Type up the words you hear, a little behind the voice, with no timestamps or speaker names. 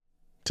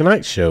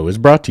Tonight's show is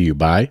brought to you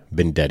by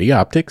Vendetti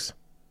Optics,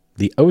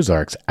 the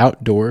Ozarks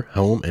Outdoor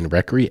Home and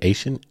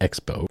Recreation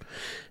Expo,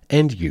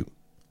 and you,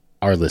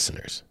 our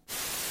listeners.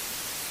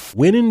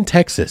 When in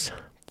Texas,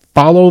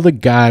 follow the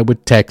guy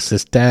with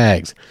Texas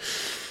tags.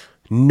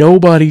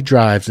 Nobody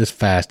drives as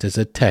fast as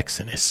a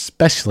Texan,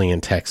 especially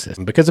in Texas.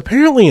 Because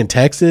apparently in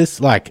Texas,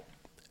 like,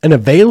 an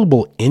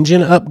available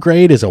engine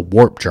upgrade is a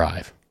warp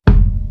drive.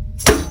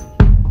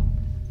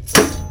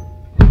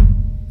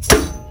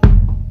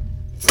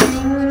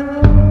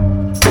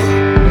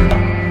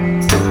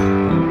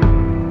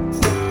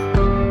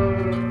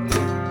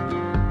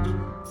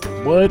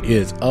 What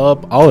is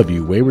up, all of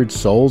you wayward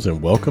souls,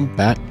 and welcome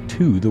back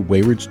to the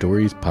Wayward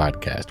Stories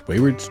podcast.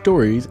 Wayward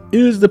Stories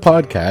is the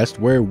podcast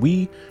where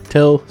we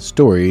tell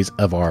stories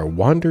of our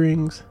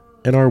wanderings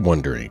and our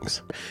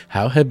wonderings.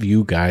 How have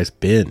you guys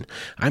been?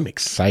 I'm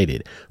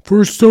excited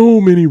for so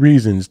many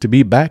reasons to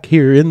be back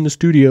here in the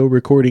studio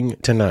recording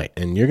tonight,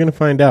 and you're going to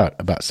find out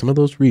about some of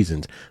those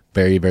reasons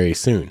very, very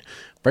soon.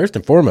 First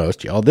and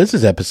foremost, y'all, this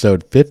is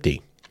episode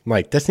 50.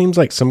 Like, that seems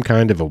like some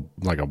kind of a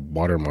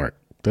watermark.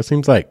 That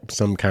seems like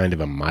some kind of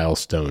a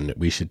milestone that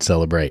we should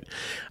celebrate.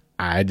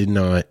 I did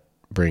not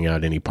bring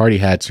out any party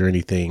hats or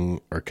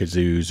anything, or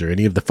kazoos or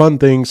any of the fun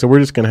things, so we're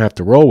just going to have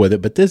to roll with it.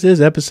 But this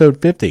is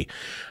episode 50.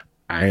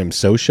 I am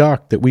so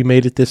shocked that we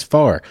made it this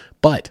far,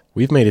 but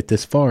we've made it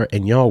this far,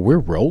 and y'all, we're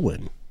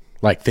rolling.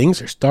 Like, things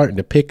are starting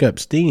to pick up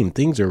steam.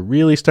 Things are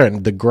really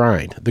starting, the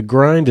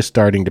grind is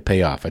starting to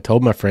pay off. I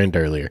told my friend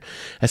earlier,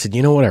 I said,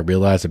 you know what I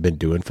realized I've been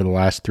doing for the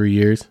last 3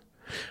 years?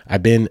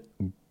 I've been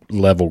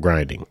level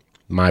grinding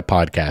my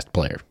podcast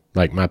player,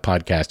 like my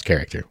podcast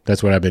character.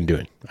 That's what I've been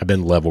doing. I've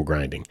been level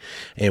grinding,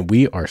 and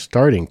we are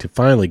starting to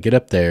finally get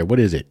up there. What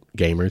is it,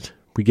 gamers?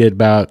 We get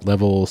about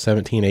level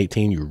 17,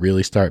 18. You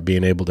really start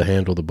being able to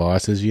handle the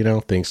bosses, you know,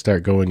 things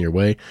start going your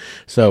way.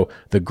 So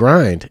the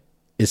grind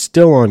is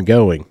still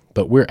ongoing,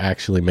 but we're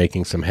actually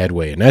making some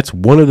headway. And that's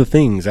one of the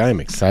things I'm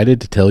excited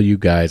to tell you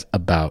guys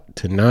about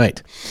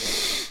tonight.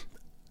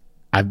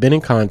 I've been in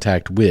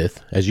contact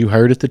with, as you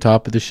heard at the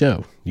top of the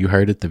show, you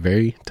heard at the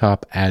very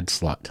top ad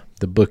slot,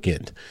 the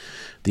bookend,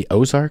 the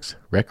Ozarks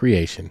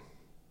Recreation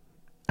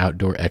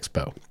Outdoor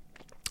Expo.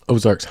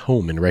 Ozarks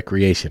Home and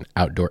Recreation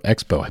Outdoor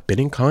Expo. I've been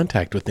in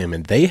contact with them,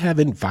 and they have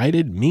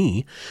invited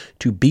me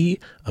to be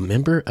a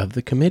member of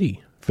the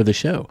committee for the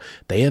show.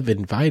 They have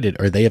invited,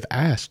 or they have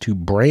asked to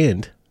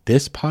brand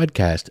this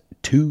podcast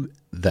to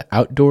the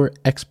Outdoor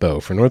Expo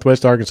for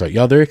Northwest Arkansas.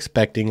 Y'all, they're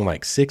expecting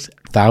like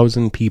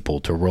 6,000 people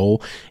to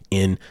roll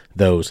in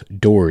those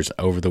doors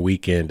over the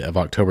weekend of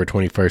October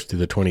 21st through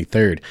the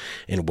 23rd.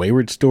 And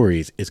Wayward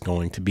Stories is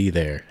going to be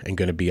there and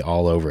going to be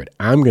all over it.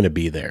 I'm going to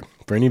be there.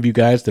 For any of you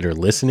guys that are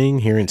listening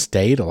here in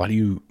state, a lot of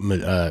you,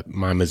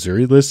 my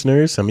Missouri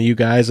listeners, some of you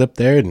guys up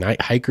there,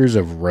 night hikers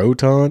of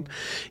Roton,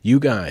 you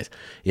guys,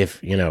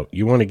 if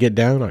you want to get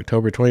down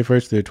October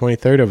 21st through the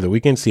 23rd over the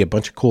weekend, see a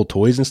bunch of cool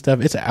toys and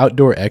stuff. It's an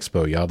outdoor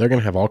expo, y'all. They're going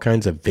to have all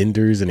kinds of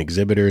vendors and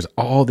exhibitors,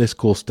 all this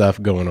cool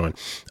stuff going on,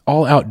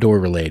 all outdoor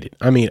related.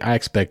 I mean, I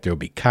expect there'll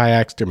be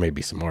kayaks, there may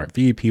be some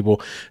RV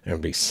people, there'll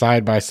be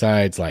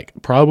side-by-sides, like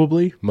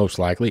probably, most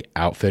likely,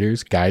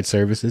 outfitters, guide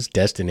services,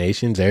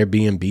 destinations,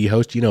 Airbnb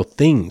hosts,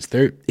 things.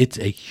 It's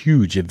a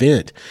huge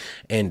event,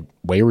 and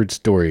Wayward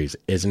Stories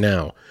is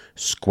now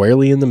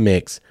squarely in the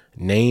mix.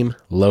 Name,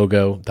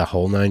 logo, the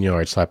whole 9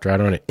 yards slapped right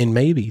on it. And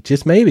maybe,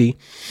 just maybe,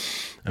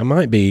 I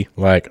might be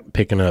like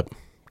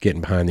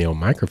getting behind the old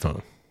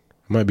microphone.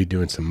 I might be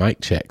doing some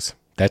mic checks.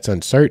 That's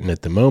uncertain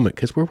at the moment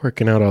because we're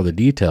working out all the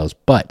details,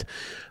 but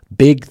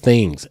big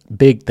things,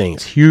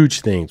 huge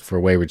things for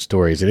Wayward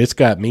Stories. And it's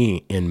got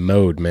me in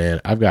mode,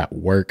 man. I've got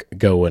work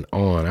going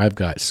on. I've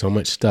got so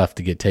much stuff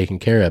to get taken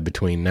care of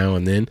between now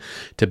and then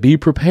to be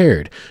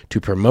prepared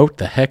to promote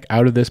the heck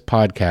out of this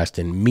podcast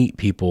and meet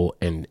people.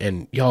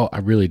 And y'all, I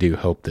really do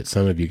hope that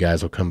some of you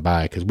guys will come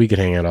by because we could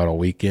hang out all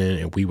weekend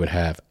and we would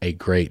have a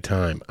great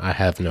time. I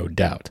have no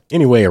doubt.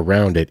 Anyway,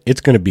 around it,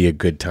 it's going to be a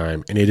good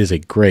time, and it is a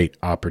great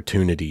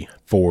opportunity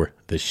for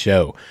the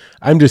show.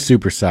 I'm just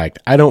super psyched.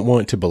 I don't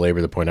want to belabor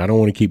the point. I don't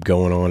want to keep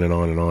going on and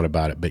on and on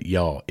about it, but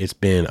y'all, it's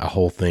been a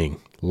whole thing.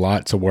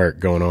 Lots of work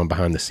going on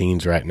behind the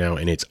scenes right now,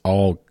 and it's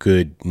all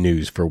good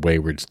news for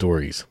Wayward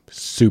Stories.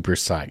 Super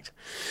psyched.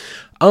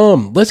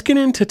 Let's get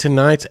into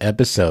tonight's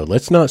episode.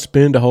 Let's not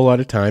spend a whole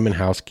lot of time in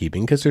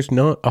housekeeping because there's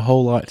not a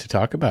whole lot to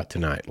talk about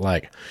tonight.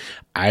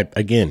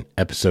 Again,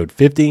 episode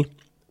 50,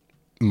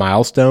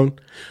 milestone,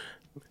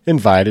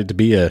 invited to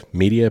be a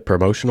media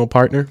promotional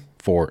partner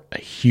for a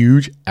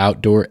huge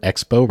outdoor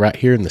expo right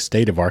here in the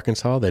state of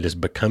Arkansas that is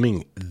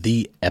becoming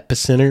the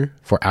epicenter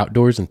for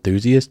outdoors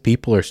enthusiasts.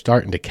 People are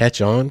starting to catch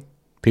on.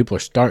 People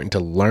are starting to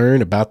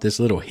learn about this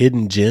little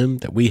hidden gem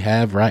that we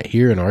have right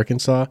here in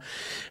Arkansas,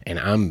 and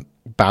I'm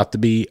about to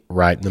be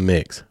right in the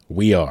mix.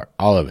 We are,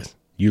 all of us,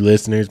 you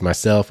listeners,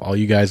 myself, all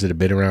you guys that have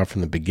been around from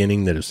the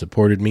beginning that have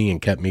supported me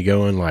and kept me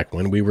going, like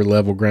when we were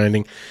level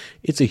grinding.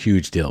 It's a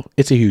huge deal.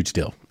 It's a huge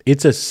deal.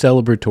 It's a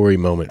celebratory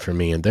moment for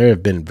me, and there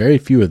have been very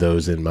few of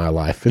those in my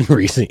life in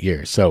recent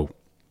years. So,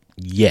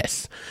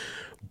 yes,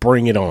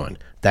 bring it on.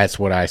 That's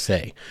what I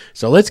say.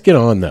 So let's get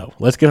on, though.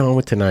 Let's get on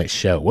with tonight's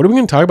show. What are we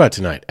going to talk about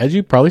tonight? As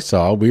you probably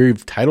saw,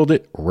 we've titled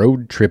it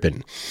Road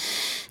Trippin'.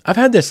 I've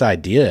had this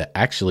idea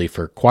actually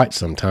for quite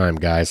some time,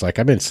 guys. Like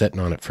I've been sitting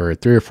on it for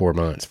 3 or 4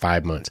 months,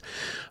 5 months.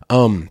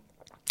 I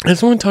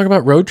just want to talk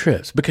about road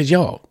trips because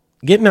y'all,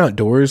 getting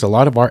outdoors, a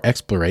lot of our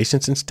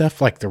explorations and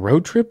stuff, like the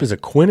road trip is a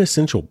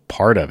quintessential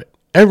part of it.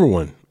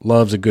 Everyone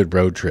loves a good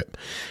road trip.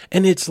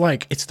 And it's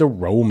like, it's the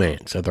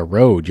romance of the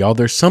road, y'all.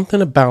 There's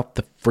something about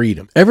the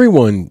freedom.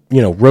 Everyone,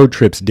 road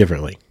trips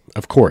differently.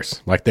 Of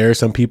course, like there are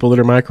some people that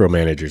are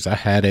micromanagers. I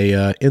had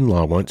a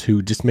in-law once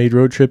who just made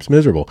road trips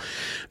miserable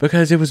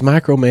because it was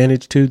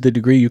micromanaged to the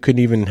degree you couldn't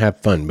even have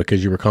fun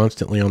because you were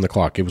constantly on the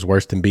clock. It was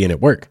worse than being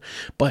at work.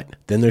 But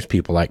then there's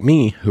people like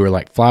me who are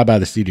like fly by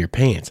the seat of your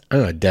pants.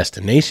 I'm a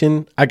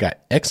destination. I got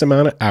X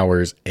amount of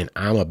hours and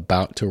I'm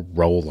about to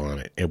roll on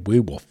it. And we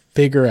will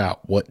figure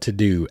out what to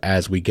do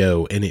as we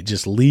go, and it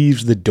just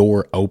leaves the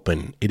door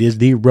open. It is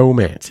the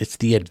romance, it's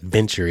the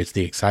adventure, it's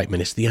the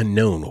excitement, it's the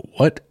unknown.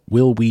 What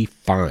will we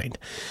find?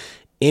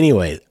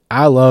 Anyway,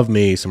 I love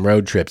me some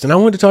road trips, and I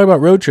wanted to talk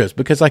about road trips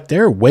because like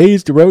there are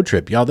ways to road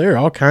trip, y'all. There are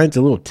all kinds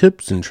of little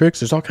tips and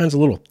tricks. There's all kinds of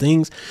little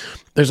things.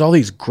 There's all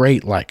these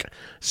great like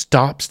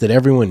stops that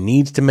everyone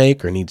needs to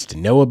make or needs to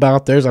know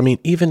about.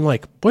 Even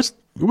like what's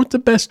the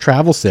best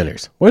travel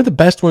centers? What are the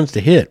best ones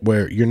to hit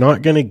where you're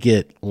not going to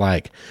get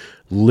like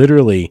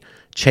literally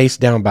chased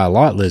down by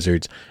lot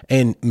lizards,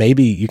 and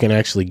maybe you can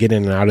actually get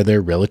in and out of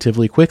there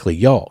relatively quickly.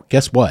 Y'all,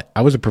 guess what?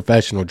 I was a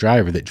professional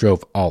driver that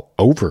drove all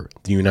over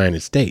the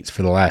United States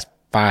for the last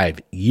 5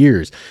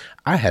 years.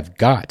 I have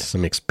got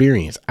some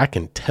experience. I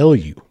can tell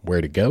you where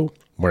to go,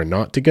 where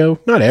not to go.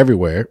 Not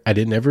everywhere. I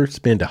didn't ever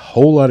spend a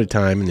whole lot of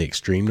time in the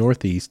extreme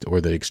Northeast or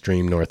the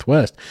extreme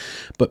Northwest,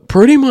 but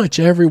pretty much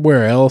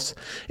everywhere else.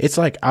 It's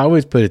like, I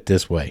always put it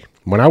this way.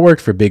 When I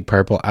worked for Big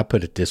Purple, I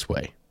put it this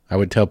way. I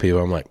would tell people,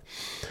 I'm like,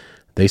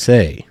 they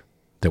say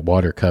that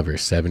water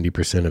covers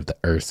 70% of the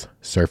Earth's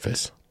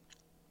surface.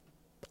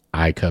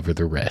 I cover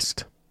the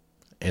rest.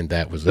 And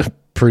that was a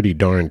pretty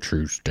darn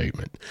true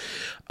statement.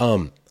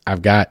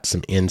 I've got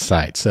some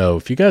insight. So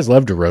if you guys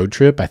love to road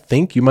trip, I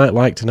think you might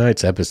like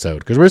tonight's episode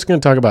because we're just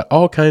going to talk about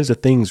all kinds of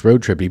things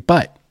road trippy.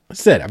 But I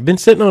said, I've been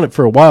sitting on it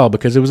for a while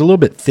because it was a little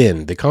bit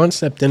thin. The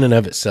concept in and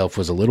of itself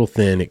was a little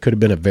thin. It could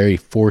have been a very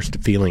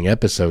forced feeling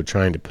episode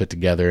trying to put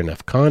together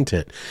enough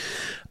content.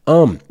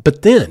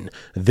 But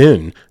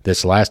then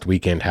this last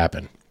weekend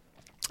happened.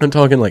 I'm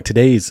talking like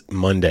today's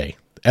Monday.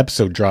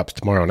 Episode drops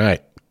tomorrow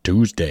night,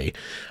 Tuesday.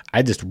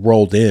 I just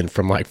rolled in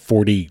from like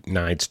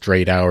 49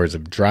 straight hours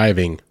of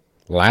driving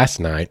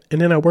last night,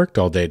 and then I worked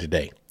all day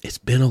today. It's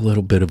been a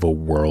little bit of a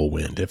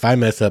whirlwind. If I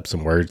mess up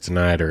some words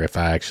tonight, or if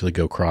I actually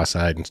go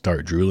cross-eyed and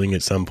start drooling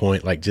at some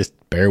point, like just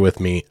bear with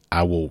me.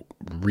 I will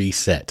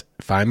reset.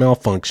 If I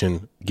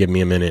malfunction, give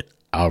me a minute.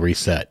 I'll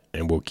reset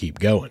and we'll keep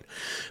going.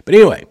 But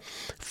anyway,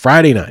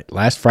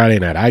 last Friday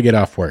night, I get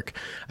off work.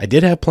 I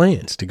did have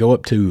plans to go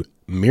up to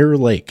Mirror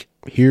Lake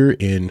here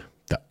in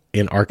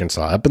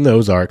Arkansas, up in the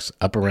Ozarks,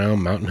 up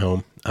around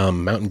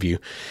Mountain View.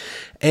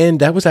 And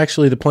that was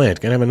actually the plan.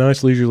 Gonna have a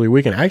nice leisurely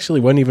weekend. I actually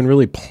wasn't even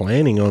really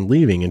planning on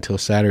leaving until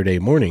Saturday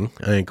morning.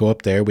 I go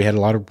up there. We had a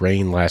lot of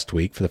rain last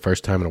week for the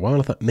first time in a while.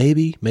 And I thought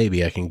maybe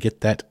I can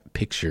get that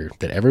picture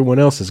that everyone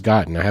else has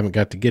gotten. I haven't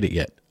got to get it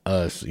yet.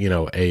 A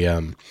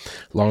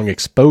long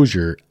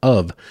exposure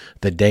of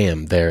the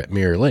dam there at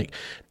Mirror Lake.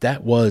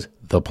 That was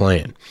the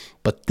plan.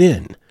 But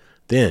then,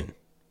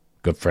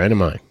 good friend of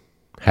mine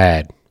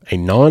had a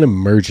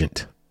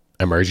non-emergent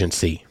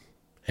emergency,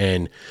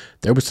 and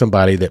there was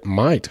somebody that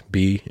might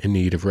be in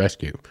need of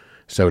rescue,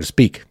 so to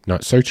speak.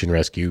 Not search and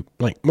rescue,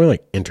 more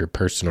like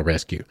interpersonal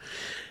rescue.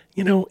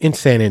 In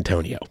San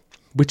Antonio,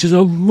 which is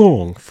a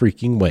long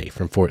freaking way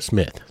from Fort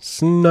Smith.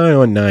 It's nigh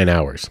on 9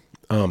 hours.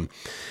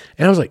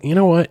 And I was like, you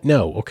know what?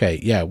 No. Okay.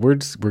 Yeah. We're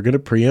going to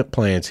preempt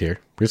plans here.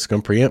 We're just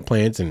going to preempt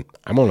plans, and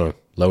I'm going to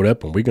load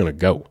up and we're going to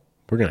go.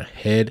 We're going to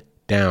head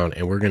down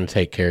and we're going to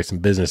take care of some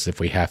business if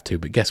we have to.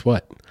 But guess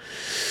what?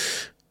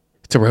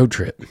 It's a road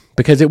trip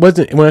because it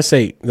wasn't,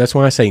 that's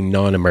why I say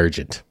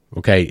non-emergent.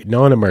 Okay.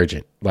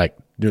 Non-emergent. Like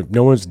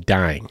no one's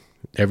dying.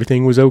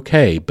 Everything was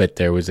okay, but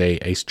there was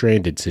a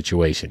stranded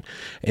situation.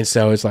 And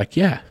so it's like,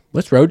 yeah,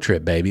 let's road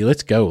trip, baby.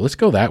 Let's go. Let's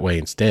go that way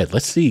instead.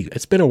 Let's see.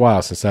 It's been a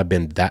while since I've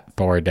been that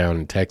far down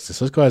in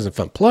Texas. Let's go have some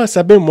fun. Plus,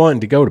 I've been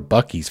wanting to go to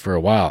Buc-ee's for a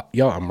while.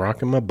 Y'all, I'm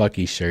rocking my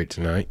Buc-ee's shirt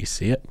tonight. You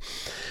see it?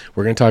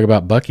 We're going to talk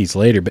about Buc-ee's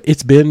later, but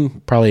it's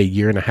been probably a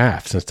year and a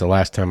half since the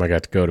last time I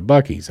got to go to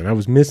Buc-ee's, and I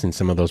was missing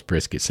some of those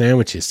brisket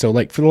sandwiches. So,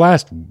 for the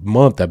last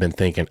month, I've been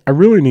thinking, I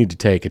really need to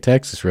take a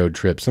Texas road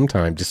trip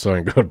sometime just so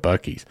I can go to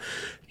Buc-ee's.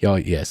 Y'all,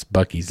 yes,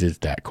 Buc-ee's is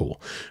that cool.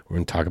 We're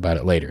going to talk about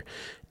it later.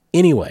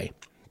 Anyway,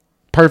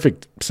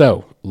 perfect.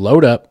 So,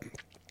 load up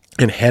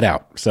and head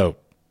out. So,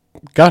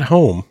 got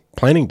home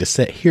planning to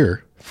sit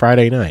here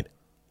Friday night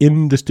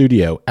in the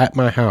studio at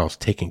my house,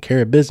 taking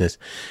care of business,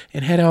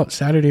 and head out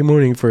Saturday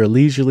morning for a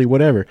leisurely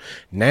whatever.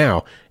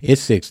 Now,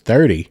 it's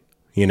 6:30.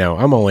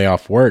 I'm only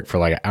off work for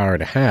like an hour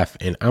and a half,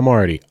 and I'm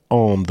already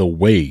on the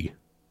way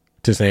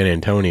to San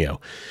Antonio.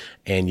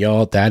 And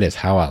y'all, that is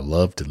how I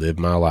love to live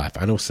my life.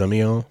 I know some of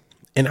y'all,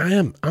 and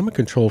I'm a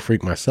control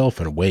freak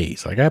myself in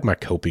ways. Like I have my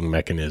coping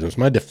mechanisms,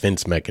 my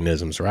defense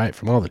mechanisms, right,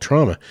 from all the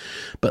trauma.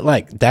 But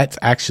like that's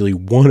actually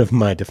one of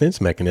my defense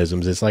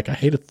mechanisms. Is like I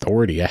hate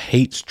authority, I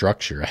hate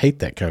structure, I hate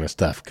that kind of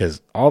stuff because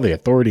all the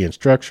authority and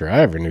structure I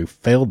ever knew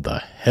failed the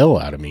hell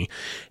out of me.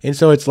 And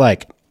so it's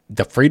like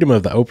the freedom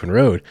of the open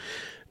road,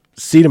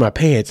 seat of my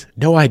pants,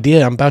 no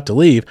idea I'm about to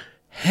leave.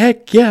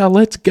 Heck yeah,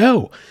 let's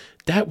go.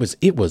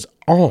 It was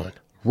on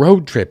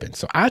road tripping.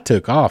 So I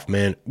took off,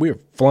 man. We were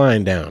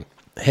flying down.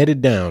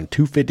 Headed down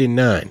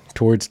 259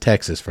 towards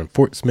Texas from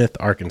Fort Smith,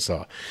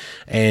 Arkansas.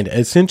 And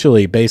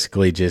essentially,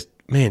 basically just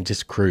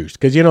cruised.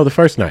 Because, the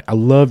first night, I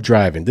love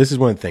driving. This is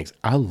one of the things.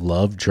 I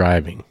love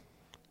driving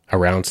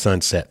around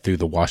sunset through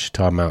the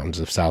Ouachita Mountains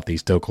of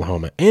southeast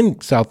Oklahoma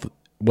and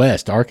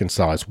southwest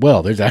Arkansas as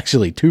well. There's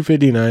actually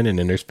 259 and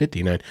then there's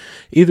 59.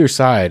 Either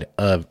side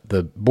of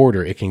the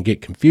border, it can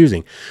get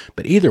confusing.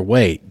 But either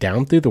way,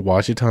 down through the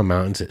Ouachita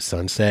Mountains at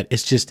sunset,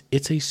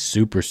 it's a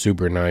super,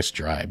 super nice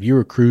drive. You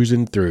were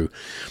cruising through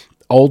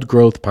old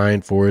growth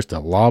pine forest, the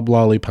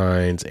loblolly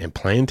pines and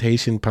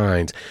plantation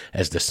pines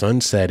as the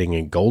sun's setting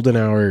and golden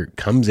hour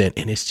comes in.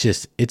 And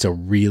it's a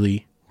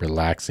really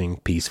relaxing,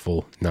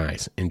 peaceful,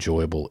 nice,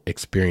 enjoyable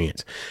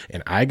experience.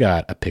 And I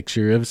got a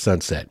picture of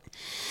sunset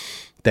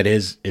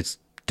it's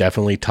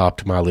definitely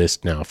topped my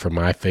list now for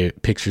my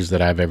pictures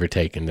that I've ever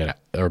taken that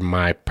are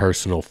my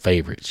personal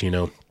favorites.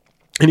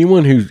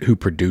 Anyone who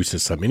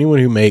produces something, anyone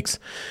who makes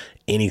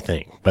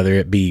anything, whether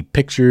it be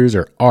pictures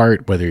or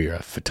art, whether you're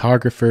a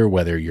photographer,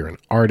 whether you're an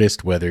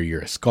artist, whether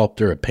you're a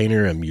sculptor, a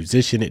painter, a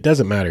musician, it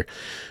doesn't matter.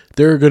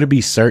 There are going to be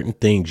certain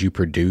things you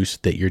produce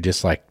that you're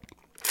just like,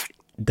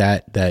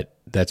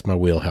 that's my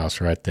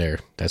wheelhouse right there.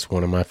 That's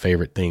one of my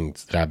favorite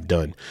things that I've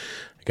done.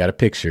 I got a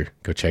picture.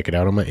 Go check it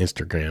out on my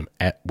Instagram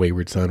at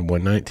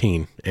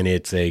WaywardSon119. And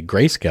it's a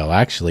grayscale.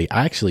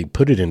 I actually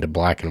put it into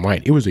black and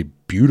white. It was a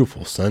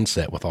beautiful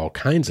sunset with all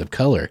kinds of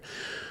color.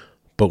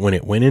 But when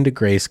it went into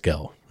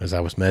grayscale, as I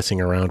was messing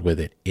around with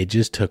it, it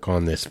just took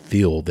on this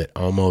feel that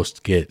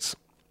almost gets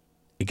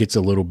a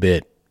little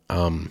bit,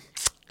 I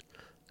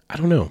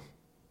don't know,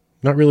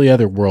 not really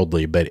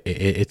otherworldly, but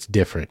it's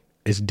different.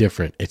 It's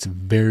different. It's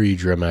very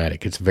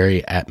dramatic. It's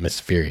very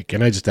atmospheric.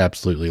 And I just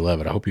absolutely love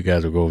it. I hope you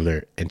guys will go over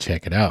there and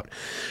check it out.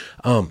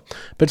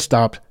 But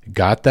stopped,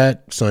 got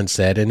that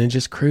sunset, and then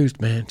just cruised,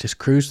 man. Just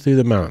cruised through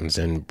the mountains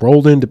and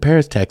rolled into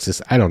Paris,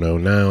 Texas. I don't know,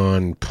 now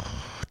on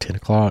 10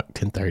 o'clock,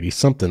 10:30,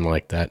 something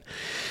like that.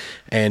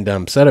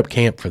 And set up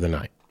camp for the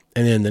night.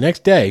 And then the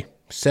next day,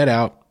 set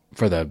out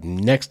for the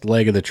next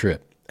leg of the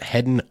trip,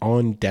 heading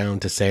on down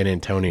to San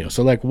Antonio.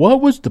 So, like, what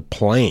was the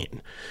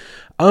plan?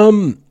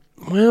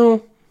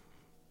 Well,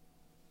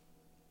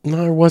 no,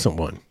 there wasn't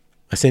one,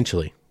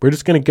 essentially. We're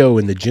just going to go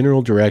in the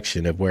general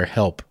direction of where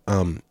help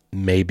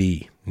may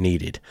be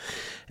needed.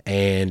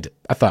 And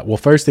I thought, well,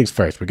 first things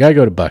first, we got to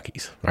go to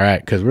Buc-ee's, all right?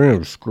 Because we're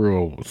going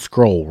to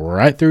scroll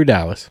right through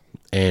Dallas,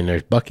 and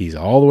there's Buc-ee's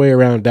all the way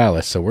around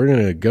Dallas. So we're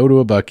going to go to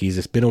a Buc-ee's.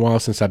 It's been a while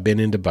since I've been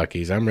into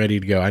Buc-ee's. I'm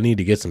ready to go. I need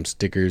to get some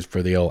stickers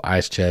for the old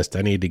ice chest.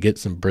 I need to get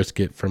some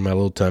brisket for my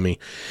little tummy.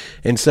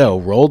 And so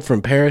rolled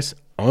from Paris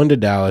on to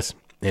Dallas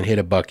and hit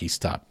a Buc-ee's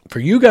stop. For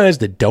you guys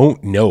that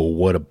don't know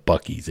what a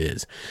Buc-ee's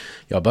is,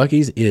 y'all,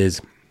 Buc-ee's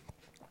is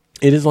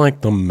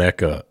like the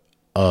mecca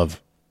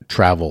of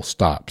travel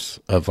stops,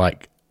 of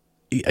like,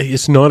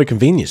 it's not a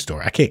convenience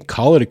store. I can't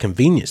call it a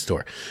convenience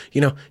store.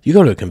 You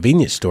go to a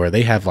convenience store,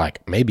 they have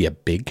like, maybe a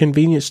big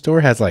convenience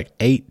store has like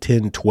 8,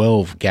 10,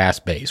 12 gas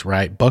bays,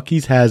 right?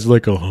 Buc-ee's has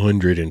like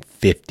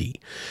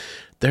 150.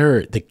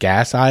 The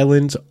gas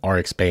islands are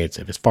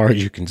expansive. As far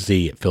as you can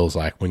see, it feels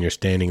like when you're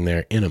standing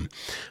there in them.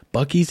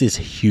 Buc-ee's is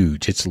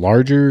huge. It's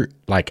larger,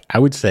 like I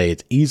would say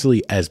it's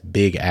easily as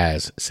big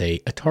as,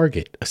 say, a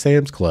Target, a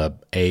Sam's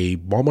Club, a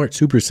Walmart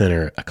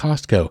Supercenter, a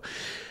Costco.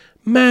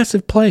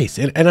 Massive place.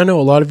 And I know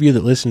a lot of you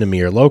that listen to me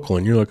are local,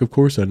 and you're like, of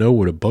course I know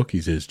what a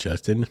Buc-ee's is,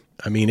 Justin.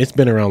 I mean, it's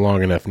been around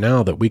long enough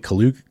now that we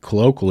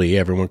colloquially,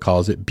 everyone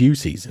calls it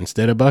Busey's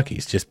instead of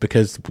Buc-ee's, just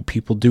because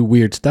people do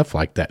weird stuff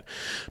like that.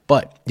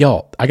 But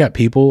y'all, I got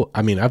people,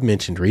 I've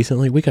mentioned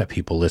recently, we got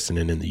people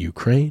listening in the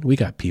Ukraine. We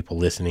got people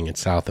listening in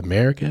South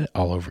America,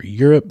 all over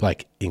Europe,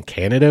 like in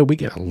Canada. We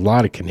get a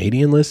lot of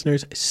Canadian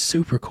listeners. It's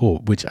super cool,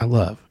 which I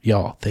love.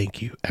 Y'all,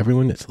 thank you.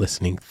 Everyone that's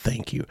listening,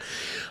 thank you.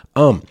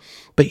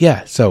 But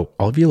yeah, so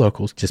all of you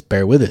locals, just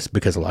bear with us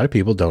because a lot of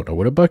people don't know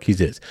what a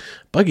Buc-ee's is.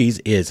 Buc-ee's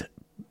is,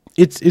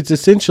 it's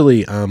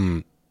essentially,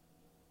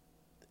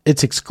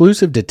 it's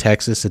exclusive to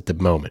Texas at the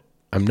moment.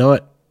 I'm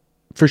not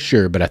for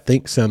sure, but I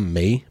think some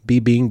may be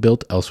being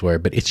built elsewhere,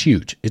 but it's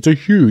huge. It's a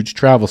huge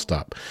travel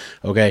stop.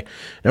 Okay.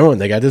 Number one,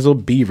 they got this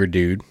little beaver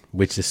dude,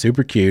 which is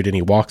super cute, and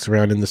he walks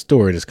around in the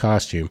store in his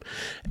costume.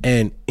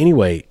 And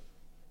anyway,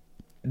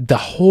 the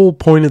whole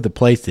point of the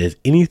place is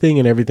anything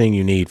and everything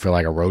you need for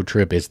like a road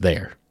trip is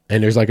there.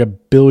 And there's like 1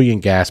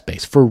 billion gas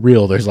bays. For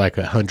real, there's like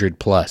 100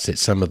 plus at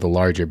some of the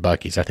larger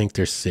Buc-ee's. I think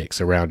there's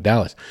 6 around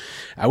Dallas.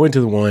 I went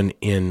to the one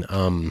in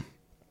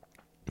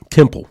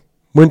Temple.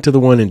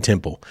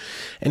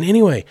 And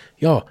anyway,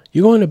 y'all,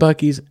 you go into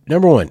Buc-ee's.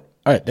 Number one,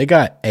 All right, they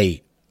got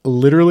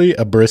literally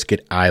a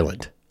brisket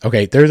island.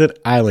 Okay, there's an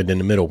island in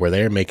the middle where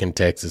they're making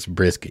Texas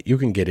brisket. You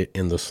can get it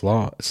in the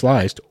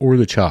sliced or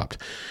the chopped.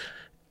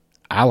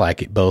 I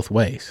like it both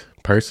ways.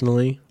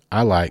 Personally,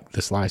 I like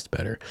the sliced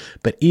better.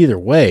 But either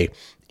way,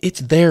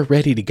 it's there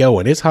ready to go,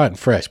 and it's hot and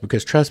fresh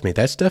because trust me,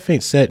 that stuff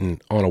ain't setting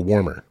on a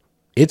warmer.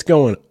 It's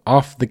going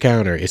off the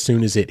counter as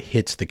soon as it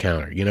hits the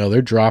counter. You know,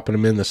 they're dropping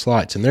them in the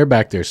slots, and they're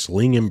back there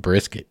slinging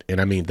brisket.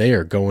 And I mean, they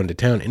are going to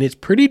town, and it's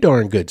pretty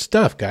darn good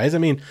stuff, guys. I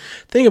mean,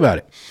 think about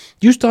it.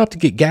 You stop to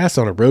get gas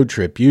on a road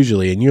trip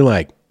usually, and you're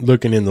like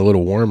looking in the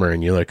little warmer,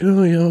 and you're like,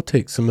 oh, yeah, I'll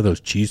take some of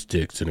those cheese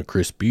sticks and a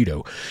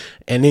Crispito.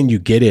 And then you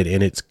get it,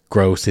 and it's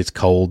gross. It's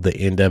cold. The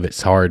end of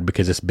it's hard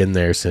because it's been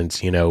there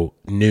since, noon,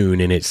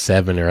 and it's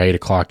 7 or 8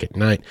 o'clock at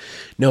night.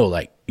 No,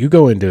 like, you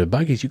go into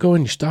Buc-ee's, you go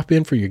in, you stop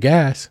in for your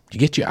gas, you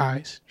get your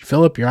ice, you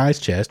fill up your ice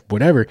chest,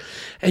 whatever,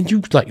 and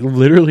you like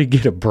literally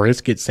get a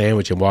brisket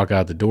sandwich and walk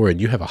out the door,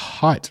 and you have a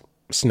hot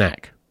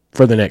snack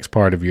for the next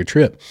part of your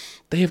trip.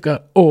 They have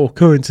got all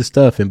kinds of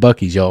stuff in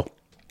Buc-ee's, y'all.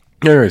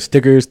 There are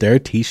stickers, there are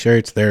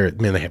t-shirts, they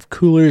have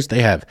coolers,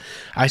 they have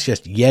ice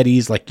chest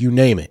Yetis, like you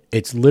name it.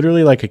 It's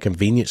literally like a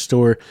convenience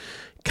store,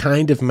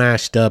 kind of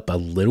mashed up a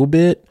little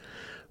bit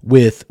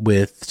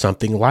with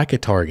something like a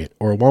Target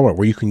or a Walmart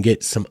where you can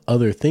get some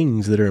other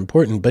things that are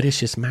important, but it's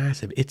just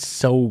massive. It's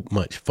so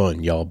much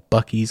fun, y'all.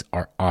 Buc-ee's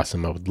are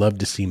awesome. I would love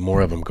to see more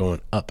of them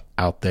going up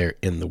out there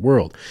in the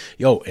world.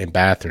 Yo, and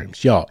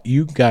bathrooms. Y'all,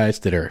 you guys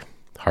that are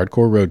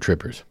hardcore road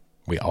trippers,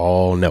 we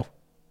all know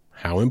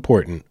how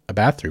important a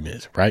bathroom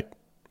is, right?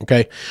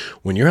 Okay.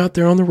 When you're out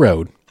there on the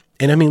road,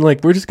 and I mean,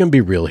 like, we're just going to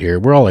be real here.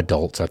 We're all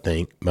adults, I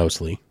think,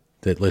 mostly,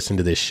 that listen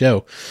to this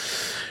show.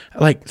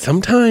 Like,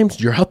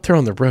 sometimes you're out there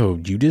on the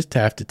road, you just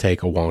have to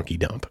take a wonky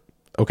dump.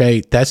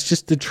 Okay? That's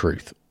just the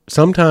truth.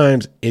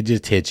 Sometimes it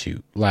just hits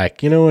you.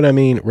 Like, you know what I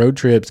mean? Road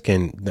trips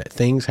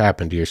things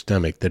happen to your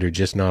stomach that are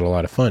just not a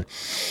lot of fun.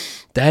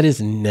 That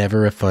is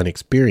never a fun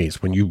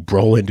experience when you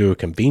roll into a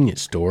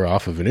convenience store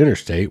off of an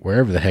interstate,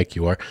 wherever the heck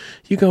you are.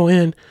 You go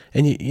in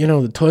and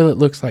the toilet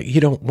looks like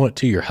you don't want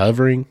to. You're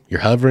hovering,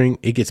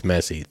 it gets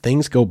messy.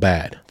 Things go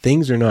bad.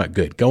 Things are not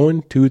good.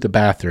 Going to the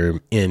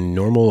bathroom in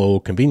normal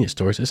old convenience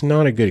stores is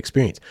not a good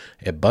experience.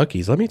 At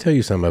Buc-ee's, let me tell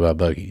you something about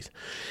Buc-ee's.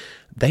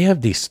 They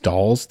have these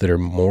stalls that are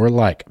more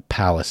like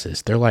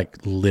palaces. They're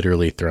like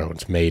literally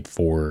thrones made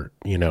for,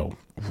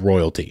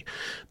 royalty.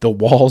 The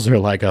walls are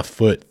like a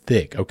foot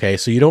thick. Okay.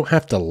 So you don't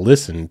have to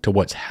listen to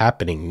what's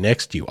happening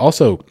next to you.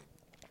 Also,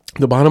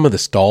 the bottom of the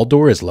stall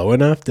door is low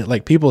enough that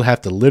like people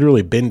have to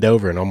literally bend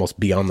over and almost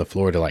be on the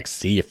floor to like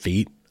see your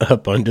feet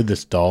up under the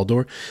stall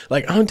door.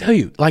 Like, I'll tell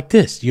you, like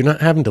this, you're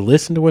not having to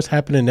listen to what's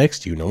happening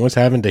next to you. No one's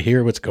having to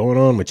hear what's going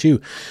on with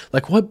you.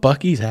 Like what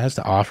Buc-ee's has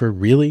to offer,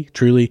 really,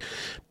 truly,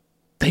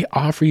 they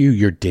offer you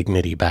your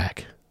dignity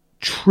back.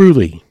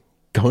 Truly.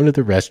 Going to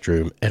the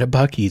restroom at a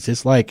Buc-ee's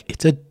is like,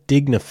 it's a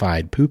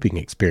dignified pooping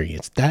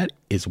experience. That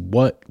is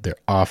what they're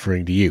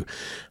offering to you.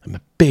 I'm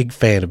a big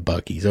fan of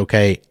Buc-ee's,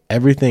 okay?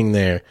 Everything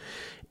there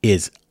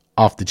is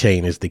off the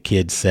chain, as the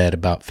kids said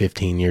about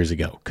 15 years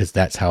ago, because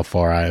that's how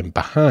far I am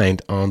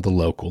behind on the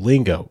local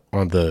lingo,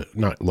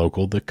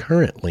 the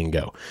current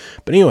lingo.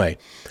 But anyway,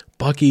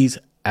 Buc-ee's,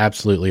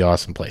 absolutely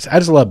awesome place. I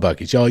just love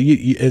Buc-ee's, y'all.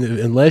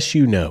 Unless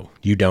you know,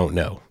 you don't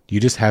know. You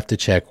just have to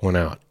check one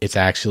out. It's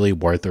actually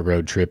worth a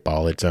road trip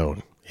all its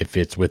own. If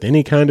it's with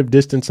any kind of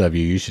distance of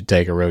you, you should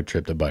take a road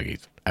trip to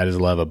Buc-ee's. I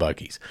just love a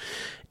Buc-ee's.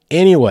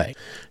 Anyway,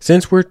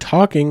 since we're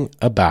talking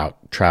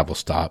about travel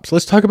stops,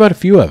 let's talk about a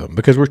few of them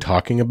because we're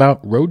talking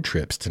about road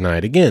trips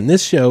tonight. Again,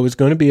 this show is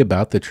going to be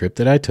about the trip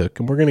that I took,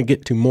 and we're going to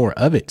get to more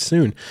of it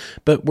soon.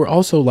 But we're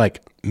also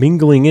like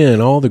mingling in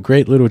all the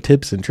great little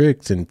tips and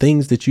tricks and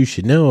things that you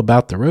should know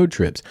about the road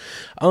trips.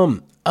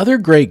 Other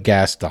great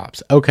gas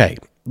stops. Okay.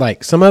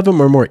 Like some of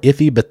them are more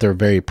iffy, but they're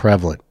very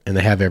prevalent and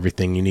they have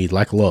everything you need,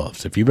 like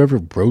Love's. If you've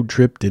ever road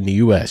tripped in the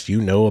U.S.,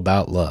 you know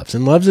about Love's,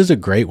 and Love's is a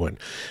great one.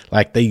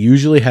 Like they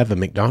usually have a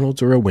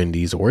McDonald's or a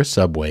Wendy's or a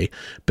Subway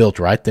built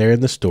right there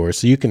in the store.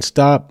 So you can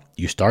stop,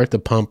 you start the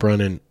pump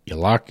running, you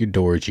lock your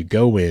doors, you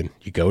go in,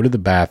 you go to the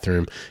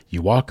bathroom,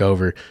 you walk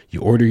over,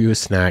 you order you a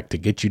snack to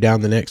get you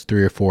down the next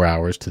 3 or 4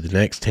 hours to the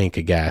next tank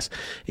of gas.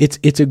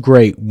 It's a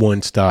great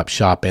one-stop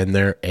shop, and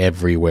they're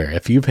everywhere.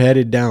 If you've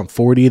headed down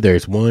 40,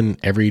 there's one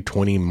every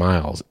 20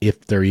 miles,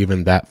 if they're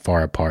even that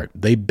far apart.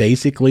 They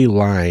basically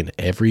line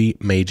every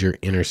major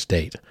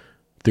interstate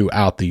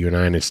throughout the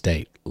United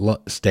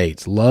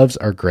States. Love's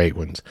are great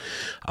ones.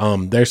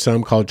 There's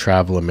some called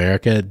Travel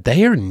America.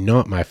 They are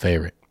not my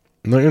favorite.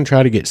 I'm not going to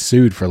try to get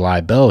sued for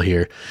libel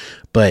here,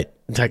 but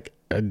it's like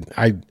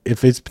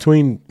if it's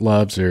between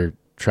Love's or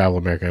Travel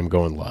America, I'm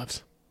going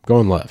Love's.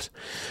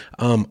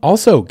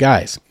 Also,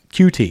 guys,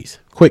 QTs,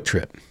 Quick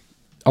Trip.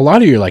 A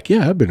lot of you are like,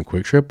 yeah, I've been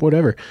Quick Trip,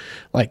 whatever.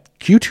 Like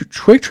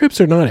Quick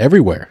Trips are not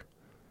everywhere.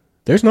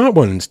 There's not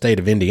one in the state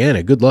of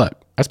Indiana. Good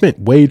luck. I spent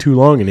way too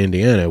long in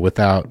Indiana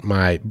without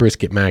my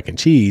brisket mac and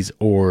cheese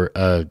or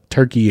a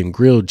turkey and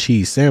grilled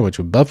cheese sandwich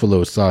with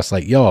buffalo sauce.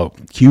 Like, y'all,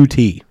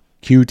 QT.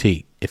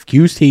 If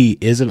QT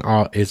is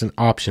an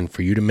option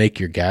for you to make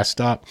your gas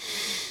stop,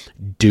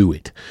 do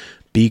it.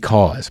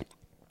 because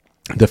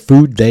the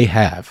food they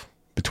have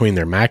between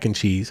their mac and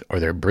cheese or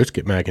their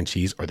brisket mac and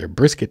cheese or their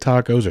brisket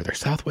tacos or their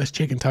Southwest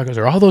chicken tacos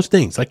or all those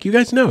things, like you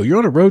guys know, you're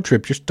on a road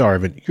trip, you're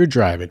starving, you're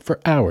driving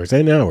for hours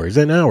and hours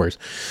and hours.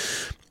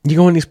 You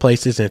go in these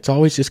places and it's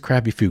always just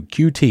crappy food.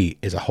 QT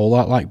is a whole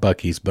lot like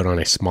Buc-ee's, but on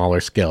a smaller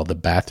scale. The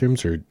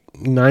bathrooms are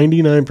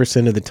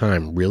 99% of the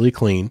time really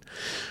clean.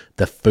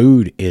 The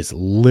food is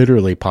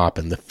literally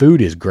popping. The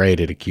food is great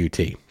at a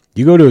QT.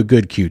 You go to a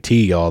good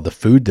QT, y'all, the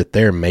food that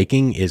they're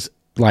making is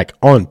like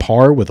on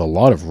par with a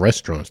lot of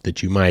restaurants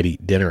that you might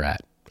eat dinner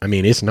at. I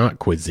mean, it's not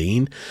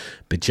cuisine,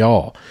 but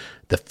y'all,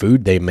 the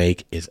food they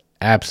make is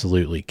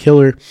absolutely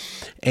killer.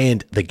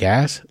 And the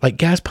gas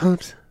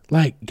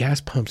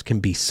pumps can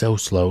be so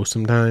slow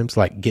sometimes,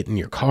 like getting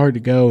your car to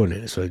go,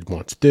 and so it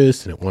wants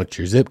this and it wants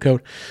your zip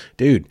code.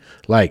 Dude,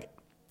 like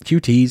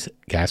QT's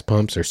gas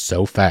pumps are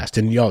so fast.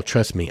 And y'all,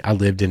 trust me, I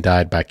lived and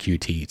died by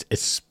QT's,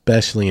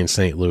 especially in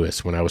St.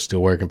 Louis when I was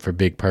still working for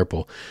Big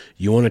Purple.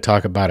 You want to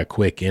talk about a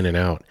quick in and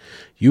out.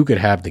 You could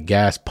have the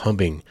gas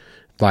pumping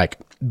like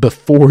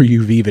before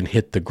you've even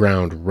hit the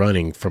ground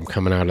running from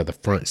coming out of the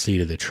front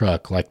seat of the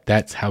truck. Like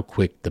that's how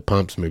quick the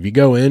pumps move. You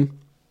go in,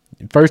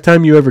 first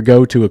time you ever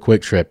go to a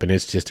Quick Trip and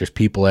it's just there's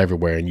people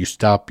everywhere and you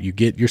stop, you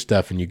get your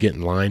stuff and you get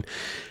in line.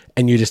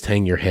 And you just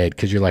hang your head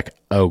because you're like,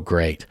 oh,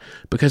 great.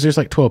 Because there's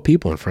like 12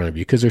 people in front of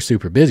you because they're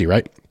super busy,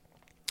 right?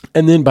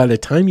 And then by the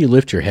time you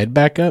lift your head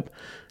back up,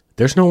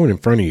 there's no one in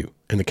front of you.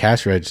 And the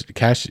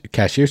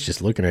cashier's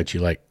just looking at you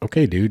like,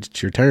 okay, dude,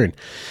 it's your turn.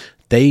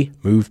 They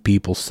move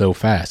people so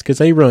fast because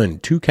they run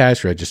 2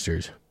 cash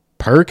registers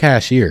per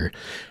cashier.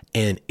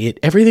 And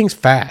everything's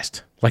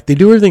fast. Like they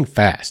do everything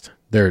fast.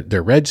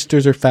 Their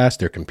registers are fast.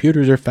 Their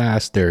computers are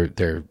fast.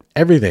 Their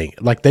everything.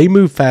 Like they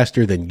move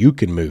faster than you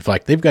can move.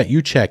 Like they've got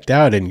you checked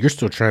out and you're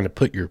still trying to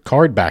put your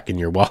card back in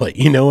your wallet.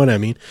 You know what I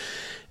mean?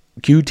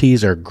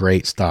 QTs are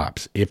great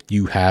stops if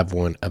you have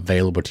one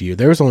available to you.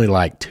 There was only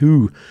like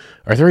 2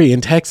 or 3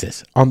 in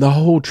Texas on the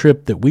whole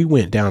trip that we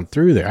went down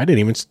through there. I didn't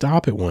even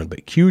stop at one,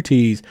 but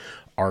QTs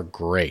are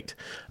great.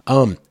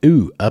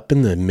 Up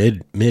in the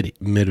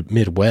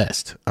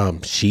Midwest,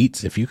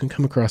 Sheetz, if you can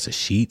come across a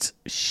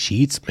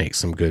Sheetz makes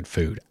some good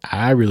food.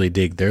 I really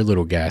dig their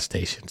little gas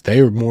stations. They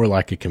are more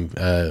like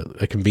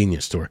a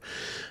convenience store,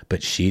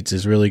 but Sheetz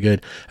is really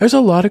good. There's a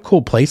lot of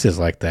cool places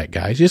like that,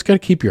 guys. You just got to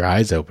keep your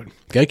eyes open.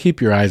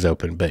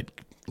 But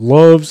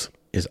Love's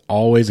is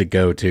always a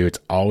go-to. It's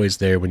always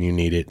there when you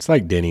need it. It's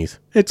like Denny's.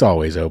 It's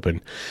always open.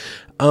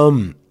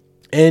 And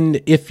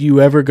if you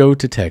ever go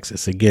to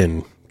Texas,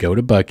 again, go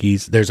to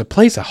Buc-ee's. There's a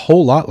place a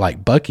whole lot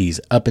like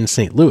Buc-ee's up in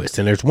St. Louis,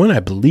 and there's one I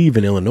believe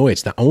in Illinois.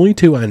 It's the only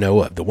 2 I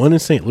know of. The one in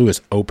St.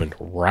 Louis opened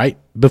right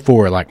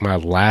before like my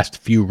last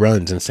few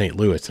runs in St.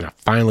 Louis, and I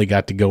finally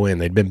got to go in.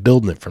 They'd been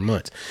building it for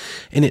months,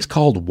 and it's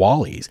called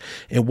Wally's.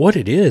 And what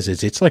it is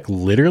it's like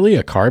literally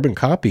a carbon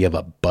copy of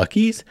a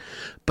Buc-ee's,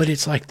 but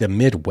it's like the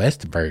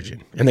Midwest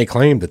version. And they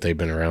claim that they've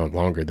been around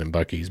longer than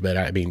Buc-ee's, but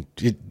I mean,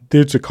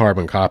 it's a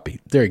carbon copy.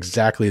 They're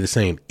exactly the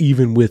same,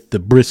 even with the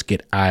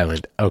brisket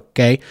island,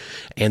 okay?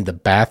 And the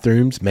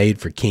bathrooms made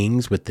for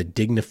kings with the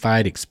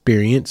dignified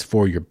experience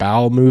for your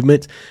bowel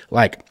movements.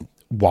 Like,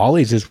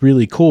 Wally's is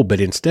really cool, but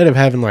instead of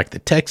having like the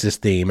Texas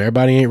theme,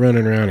 everybody ain't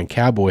running around in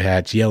cowboy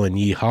hats yelling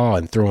yeehaw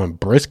and throwing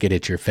brisket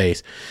at your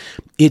face.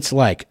 It's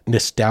like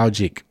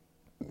nostalgic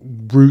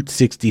Route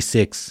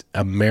 66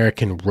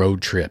 American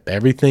road trip.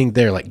 Everything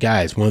there, like,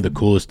 guys, one of the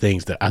coolest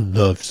things that I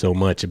love so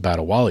much about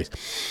a Wally's,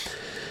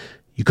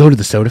 you go to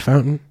the soda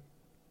fountain,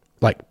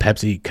 like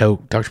Pepsi,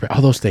 Coke, Dr. Pepper,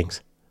 all those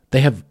things.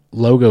 They have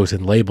logos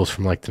and labels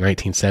from like the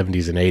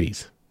 1970s and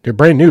 80s. They're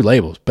brand new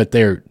labels, but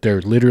they're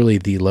literally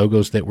the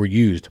logos that were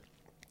used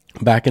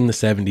back in the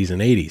 70s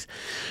and 80s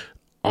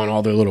on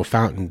all their little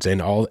fountains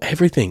and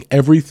everything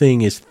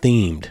is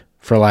themed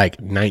for like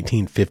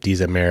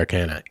 1950s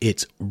Americana.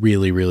 It's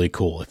really, really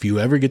cool. If you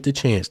ever get the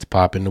chance to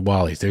pop into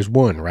Wally's, there's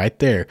one right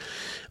there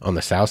on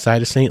the south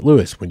side of St.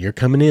 Louis. When you're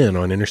coming in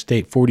on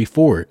Interstate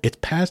 44, it's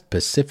past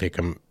Pacific.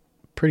 I'm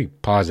pretty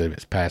positive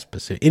it's past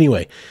Pacific.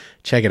 Anyway,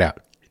 check it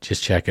out.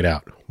 Just check it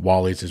out.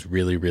 Wally's is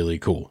really, really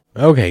cool.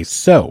 Okay,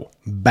 so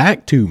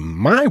back to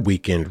my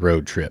weekend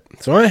road trip.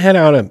 So I head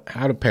out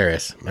of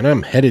Paris, and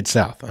I'm headed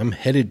south. I'm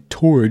headed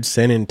towards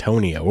San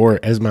Antonio, or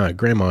as my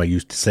grandma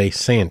used to say,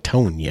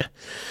 Santonia.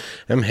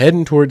 I'm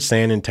heading towards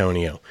San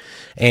Antonio,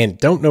 and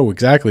don't know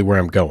exactly where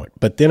I'm going.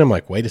 But then I'm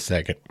like, wait a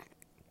second.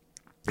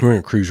 We're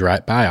going to cruise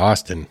right by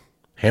Austin.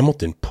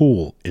 Hamilton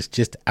Pool is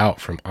just out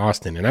from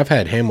Austin, and I've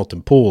had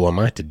Hamilton Pool on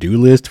my to-do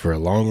list for a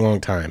long, long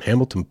time.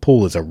 Hamilton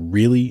Pool is a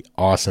really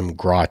awesome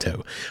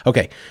grotto.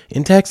 Okay,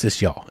 in Texas,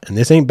 y'all, and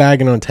this ain't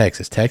bagging on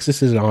Texas.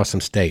 Texas is an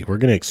awesome state. We're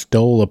going to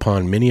extol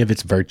upon many of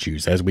its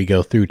virtues as we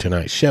go through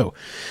tonight's show.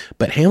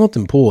 But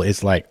Hamilton Pool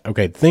is like,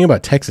 okay, the thing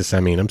about Texas,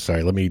 let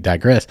me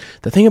digress.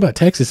 The thing about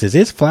Texas is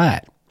it's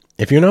flat.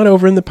 If you're not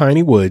over in the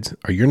piney woods,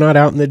 or you're not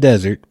out in the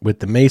desert with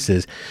the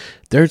mesas,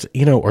 there's,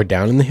 or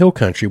down in the hill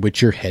country,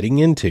 which you're heading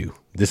into.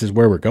 This is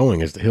where we're going,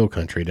 is the hill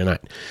country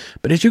tonight.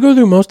 But as you go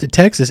through most of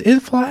Texas,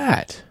 it's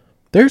flat.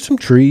 There's some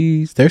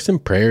trees, there's some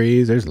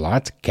prairies, there's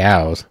lots of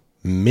cows,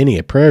 many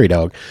a prairie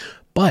dog.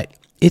 but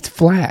it's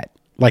flat.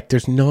 Like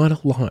there's not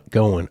a lot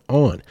going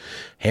on.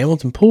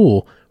 Hamilton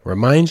Pool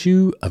reminds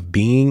you of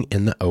being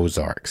in the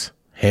Ozarks.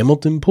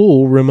 Hamilton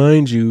Pool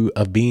reminds you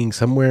of being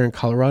somewhere in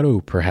Colorado,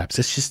 perhaps.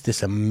 It's just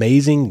this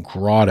amazing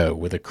grotto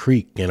with a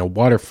creek and a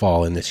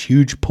waterfall and this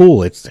huge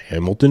pool. It's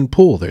Hamilton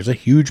Pool. There's a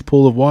huge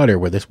pool of water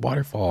where this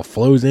waterfall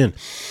flows in.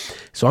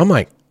 So I'm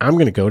like, I'm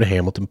going to go to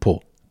Hamilton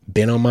Pool.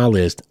 Been on my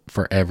list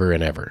forever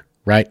and ever,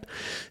 right?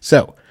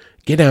 So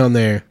get down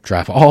there,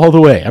 drive all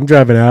the way. I'm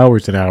driving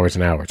hours and hours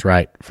and hours,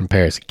 right, from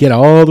Paris. Get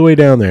all the way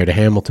down there to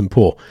Hamilton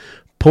Pool.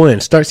 Pull in,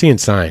 start seeing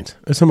signs.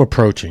 As I'm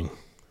approaching,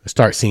 I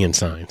start seeing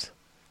signs.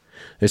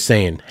 They're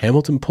saying,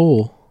 Hamilton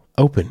Pool,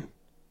 open,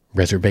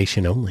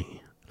 reservation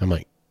only. I'm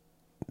like,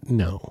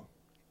 no.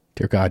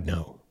 Dear God,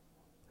 no.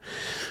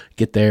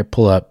 Get there,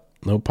 pull up,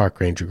 no park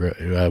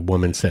ranger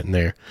woman sitting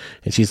there.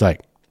 And she's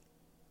like,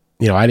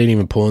 I didn't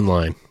even pull in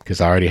line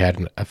because I already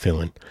had a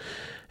feeling.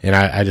 And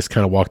I just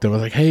kind of walked in. I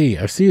was like, hey,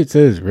 I see it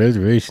says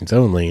reservations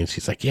only. And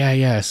she's like,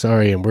 yeah,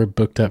 sorry. And we're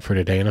booked up for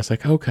today. And I was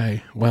like,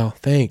 okay, well,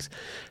 thanks.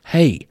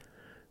 Hey,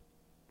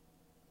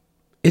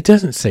 it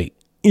doesn't say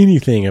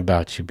anything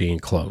about you being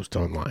closed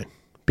online,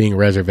 being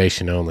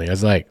reservation only. I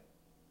was like,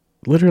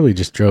 literally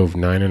just drove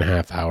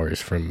 9.5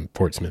 hours from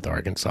Fort Smith,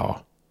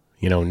 Arkansas.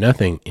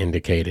 Nothing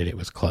indicated it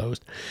was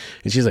closed.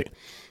 And she's like,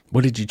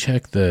 what, did you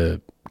check the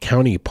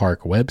county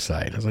park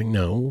website? I was like,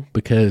 no,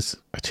 because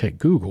I checked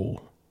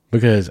Google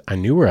because I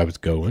knew where I was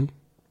going,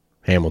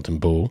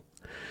 Hamilton Pool.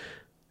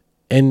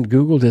 And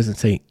Google doesn't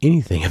say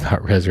anything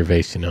about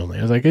reservation only.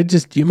 I was like,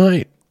 you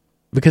might.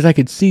 Because I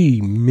could see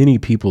many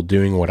people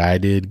doing what I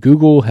did.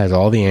 Google has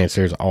all the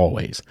answers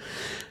always.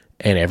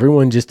 And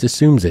everyone just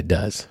assumes it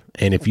does.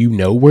 And if you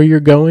know where you're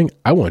going,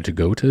 I want to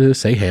go to,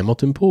 say,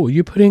 Hamilton Pool.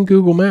 You put in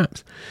Google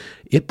Maps.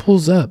 It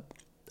pulls up.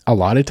 A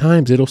lot of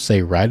times it'll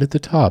say right at the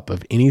top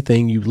of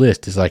anything you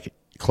list is like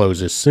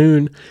closes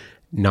soon,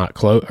 not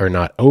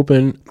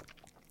open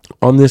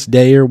on this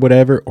day or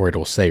whatever. Or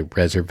it'll say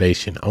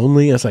reservation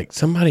only. I was like,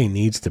 somebody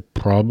needs to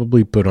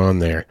probably put on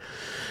there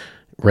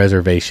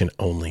reservation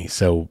only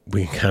so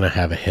we kind of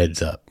have a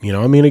heads up.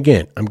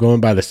 Again, I'm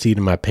going by the seat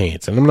of my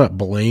pants and I'm not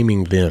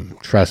blaming them.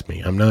 Trust me,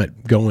 I'm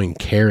not going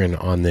Karen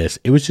on this.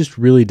 It was just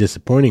really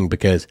disappointing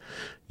because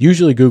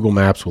usually Google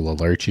Maps will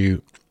alert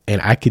you, and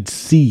I could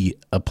see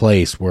a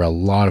place where a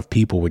lot of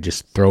people would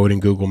just throw it in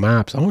Google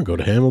Maps. I want to go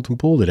to Hamilton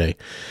Pool today.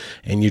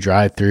 And you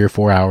drive 3 or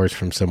 4 hours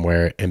from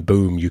somewhere and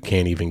boom, you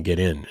can't even get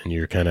in and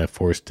you're kind of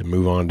forced to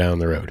move on down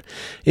the road.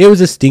 It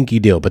was a stinky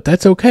deal, but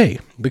that's okay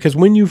because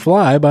when you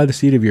fly by the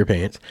seat of your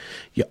pants,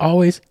 you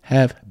always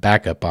have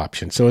backup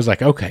options. So it's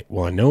like, okay,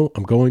 well, I know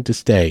I'm going to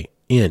stay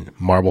in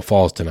Marble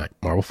Falls tonight.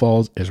 Marble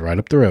Falls is right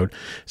up the road.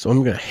 So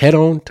I'm going to head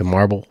on to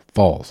Marble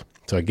Falls.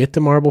 So I get to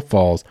Marble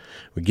Falls.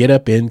 We get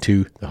up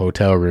into the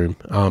hotel room.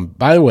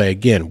 By the way,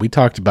 again, we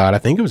talked about, I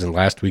think it was in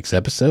last week's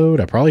episode.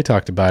 I probably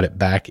talked about it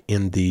back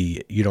in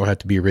the You Don't Have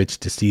to Be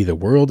Rich to See the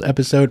World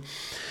episode.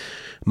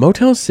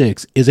 Motel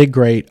 6 is a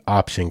great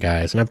option,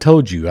 guys. And I've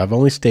told you, I've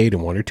only stayed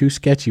in 1 or 2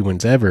 sketchy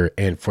ones ever.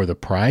 And for the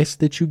price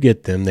that you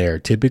get them, they are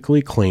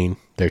typically clean.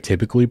 They're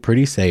typically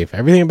pretty safe.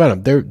 Everything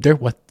about them, they're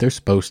what they're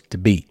supposed to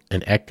be,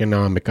 an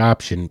economic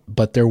option,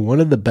 but they're one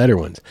of the better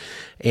ones.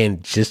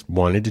 And just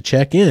wanted to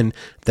check in.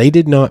 They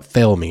did not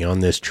fail me on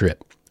this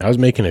trip. I was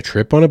making a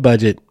trip on a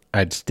budget.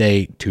 I'd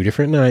stay 2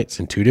 different nights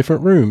in 2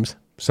 different rooms,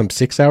 some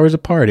 6 hours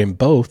apart, and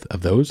both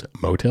of those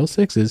Motel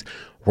 6s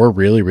were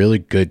really, really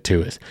good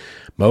to us.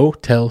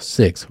 Motel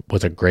 6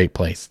 was a great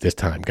place this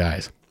time,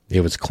 guys. It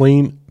was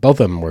clean.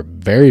 Both of them were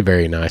very,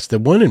 very nice. The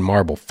one in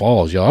Marble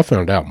Falls, y'all, I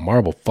found out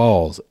Marble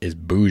Falls is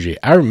bougie.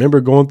 I remember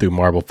going through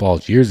Marble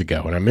Falls years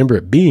ago, and I remember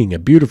it being a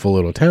beautiful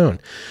little town.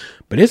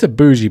 But it's a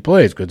bougie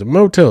place because the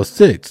Motel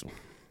 6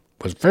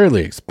 was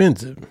fairly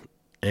expensive,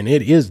 and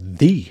it is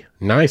the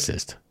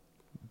nicest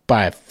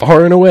by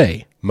far and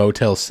away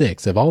Motel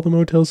 6 of all the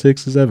Motel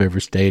 6s I've ever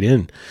stayed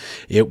in.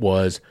 It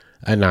was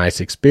a nice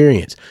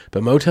experience.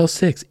 But Motel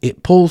 6,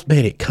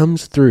 it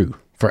comes through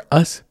for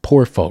us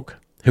poor folk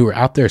who are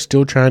out there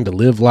still trying to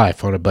live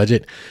life on a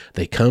budget.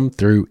 They come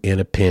through in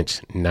a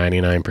pinch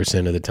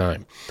 99% of the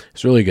time.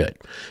 It's really good.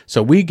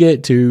 So we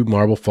get to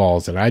Marble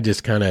Falls, and I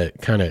just kind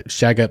of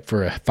shag up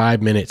for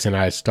 5 minutes, and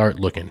I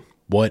start looking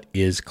what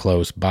is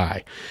close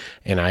by.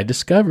 And I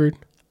discovered,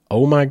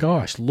 oh my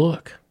gosh,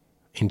 look,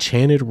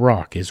 Enchanted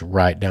Rock is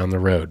right down the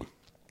road.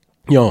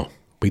 Y'all,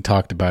 we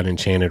talked about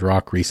Enchanted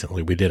Rock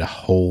recently. We did a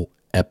whole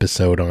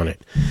episode on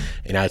it,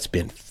 and it's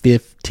been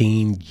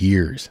 15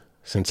 years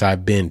since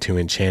I've been to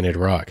Enchanted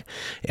Rock,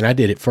 and I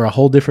did it for a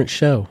whole different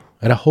show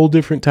at a whole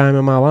different time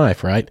in my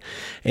life, right?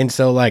 And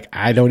so,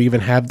 I don't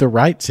even have the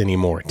rights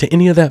anymore to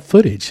any of that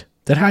footage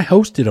that I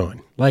hosted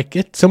on.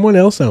 Someone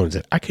else owns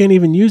it. I can't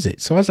even use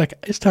it. So I was like,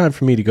 it's time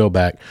for me to go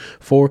back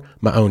for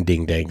my own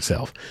ding-dang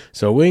self.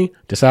 So we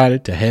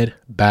decided to head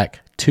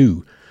back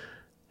to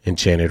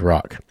Enchanted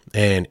Rock,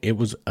 and it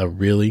was a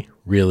really,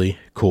 really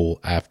cool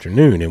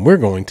afternoon, and we're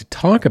going to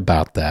talk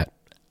about that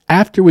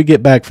after we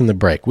get back from the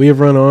break. We have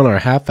run on our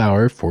half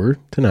hour for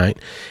tonight,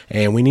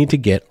 and we need to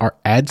get our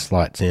ad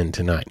slots in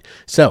tonight.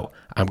 So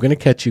I'm going to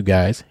catch you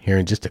guys here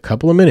in just a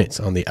couple of minutes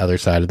on the other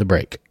side of the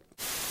break.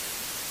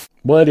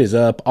 What is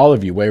up, all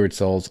of you wayward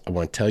souls? I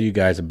want to tell you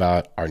guys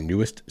about our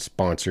newest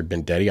sponsor,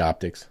 Bendetti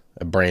Optics,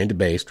 a brand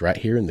based right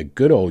here in the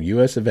good old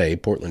US of A,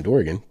 Portland,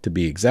 Oregon, to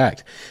be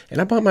exact. And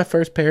I bought my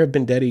first pair of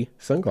Bendetti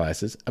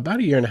sunglasses about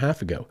a year and a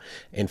half ago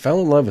and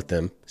fell in love with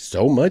them,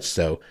 so much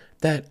so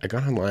that I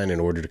got online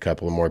and ordered a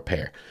couple of more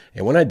pair.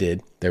 And when I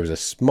did, there was a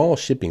small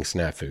shipping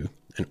snafu,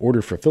 an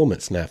order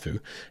fulfillment snafu,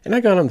 and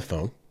I got on the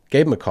phone,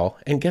 gave them a call,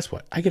 and guess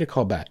what? I get a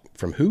call back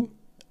from who?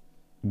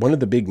 One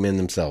of the big men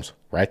themselves,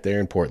 right there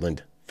in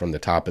Portland, from the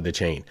top of the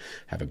chain.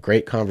 Have a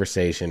great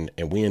conversation,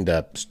 and we end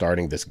up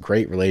starting this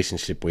great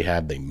relationship we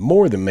have. They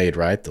more than made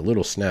right the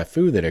little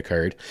snafu that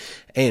occurred,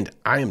 and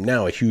I am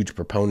now a huge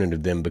proponent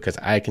of them because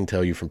I can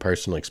tell you from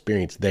personal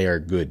experience they are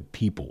good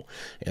people,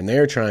 and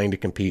they're trying to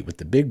compete with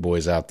the big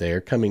boys out there,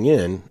 coming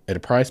in at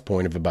a price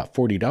point of about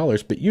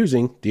 $40, but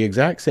using the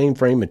exact same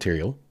frame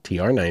material,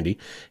 TR90,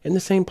 and the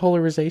same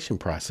polarization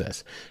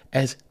process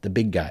as the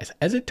big guys.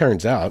 As it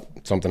turns out,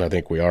 something I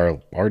think we are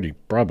already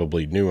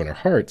probably knew in our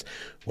hearts,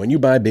 when you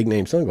buy big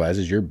name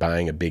sunglasses, you're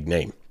buying a big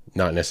name,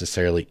 not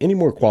necessarily any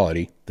more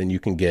quality than you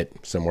can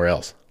get somewhere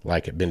else,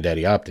 like at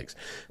Bendetti Optics.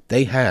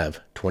 They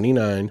have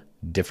 29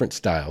 different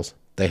styles.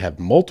 They have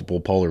multiple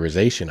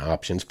polarization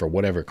options for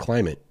whatever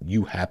climate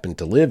you happen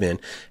to live in.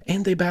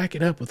 And they back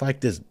it up with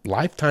like this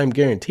lifetime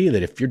guarantee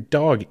that if your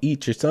dog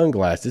eats your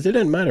sunglasses, it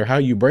doesn't matter how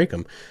you break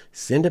them,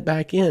 send it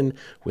back in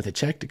with a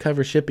check to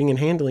cover shipping and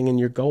handling, and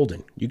you're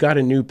golden. You got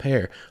a new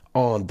pair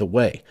on the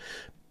way.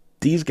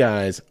 These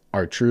guys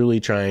are truly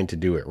trying to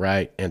do it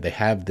right, and they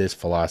have this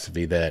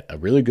philosophy that a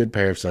really good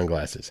pair of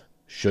sunglasses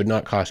should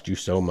not cost you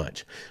so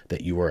much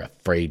that you are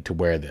afraid to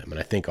wear them. And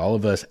I think all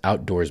of us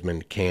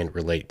outdoorsmen can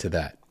relate to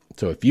that.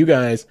 So if you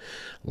guys,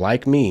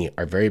 like me,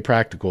 are very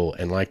practical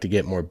and like to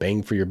get more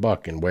bang for your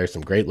buck and wear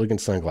some great looking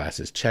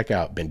sunglasses, check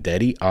out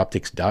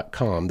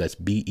BendettiOptics.com. That's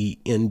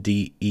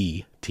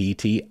Bendetti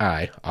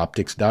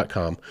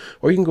optics.com,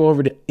 or you can go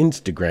over to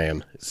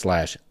Instagram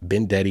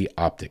 /Bendetti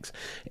Optics.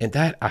 And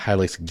that I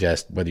highly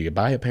suggest, whether you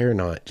buy a pair or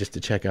not, just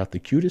to check out the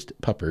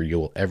cutest pupper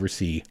you'll ever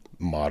see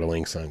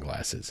modeling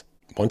sunglasses.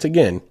 Once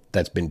again,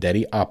 that's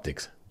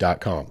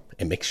BendettiOptics.com,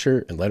 and make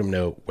sure and let them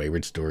know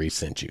Wayward Stories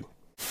sent you.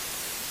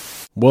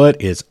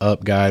 What is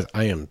up, guys?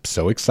 I am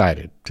so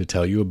excited to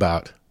tell you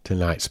about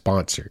tonight's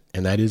sponsor,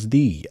 and that is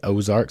the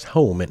Ozarks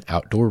Home and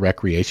Outdoor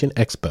Recreation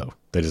Expo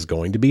that is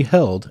going to be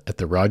held at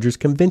the Rogers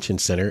Convention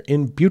Center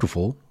in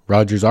beautiful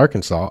Rogers,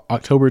 Arkansas,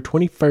 October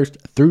 21st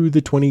through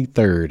the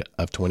 23rd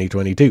of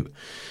 2022.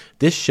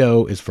 This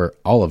show is for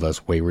all of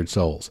us wayward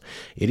souls.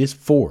 It is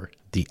for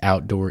the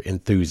outdoor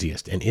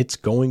enthusiast, and it's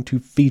going to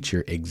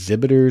feature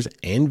exhibitors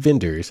and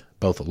vendors,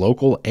 both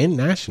local and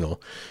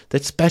national,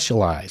 that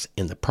specialize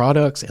in the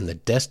products and the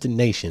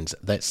destinations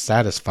that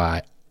satisfy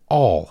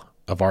all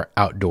of our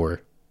outdoor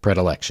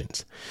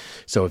predilections.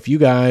 So if you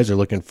guys are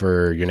looking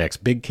for your next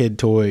big kid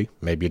toy,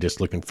 maybe you're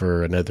just looking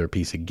for another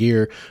piece of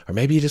gear, or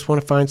maybe you just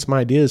want to find some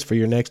ideas for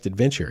your next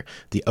adventure,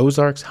 the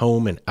Ozarks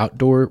Home and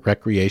Outdoor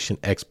Recreation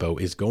Expo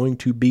is going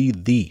to be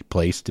the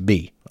place to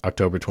be,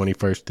 October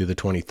 21st through the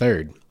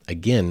 23rd.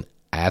 Again,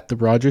 at the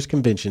Rogers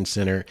Convention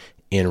Center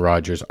in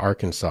Rogers,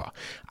 Arkansas.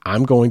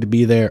 I'm going to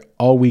be there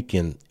all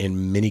weekend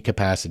in many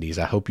capacities.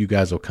 I hope you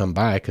guys will come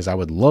by because I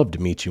would love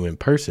to meet you in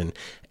person.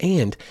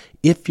 And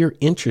if you're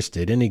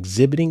interested in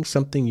exhibiting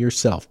something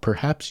yourself,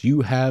 perhaps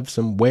you have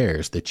some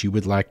wares that you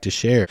would like to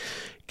share,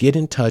 get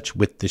in touch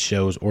with the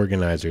show's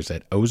organizers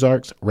at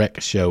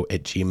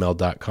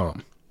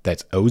ozarksrecshow@gmail.com.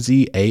 That's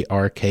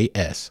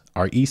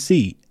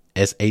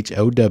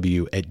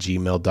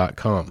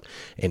ozarksrecshow@gmail.com.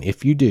 And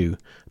if you do,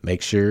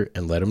 make sure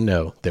and let them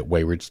know that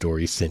Wayward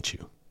Stories sent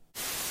you.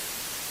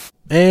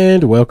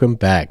 And welcome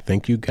back.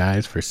 Thank you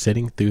guys for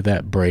sitting through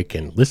that break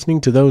and listening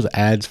to those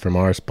ads from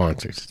our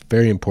sponsors. It's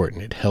very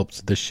important. It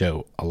helps the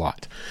show a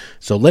lot.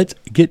 So let's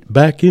get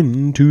back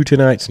into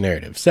tonight's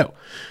narrative. So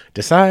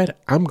decide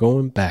I'm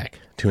going back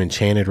to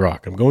Enchanted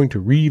Rock. I'm going to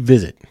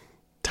revisit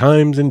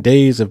times and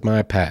days of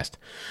my past.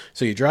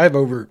 So you drive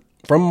over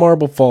from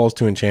Marble Falls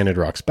to Enchanted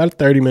Rock. It's about a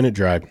 30-minute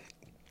drive.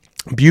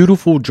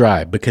 Beautiful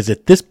drive, because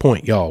at this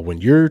point, y'all, when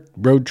you're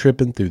road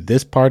tripping through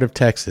this part of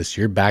Texas,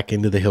 you're back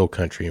into the hill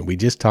country, and we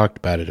just talked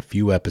about it a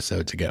few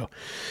episodes ago.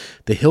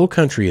 The hill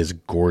country is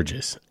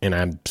gorgeous, and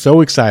I'm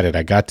so excited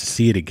I got to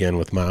see it again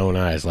with my own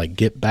eyes, like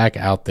get back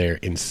out there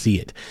and see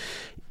it.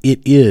 It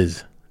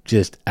is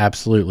just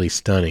absolutely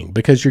stunning,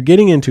 because you're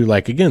getting into,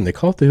 like, again, they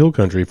call it the hill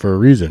country for a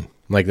reason.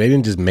 Like, they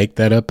didn't just make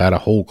that up out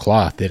of whole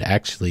cloth. It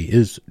actually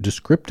is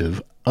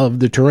descriptive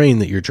of the terrain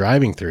that you're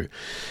driving through.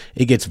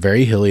 It gets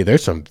very hilly.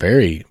 There's some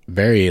very,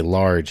 very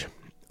large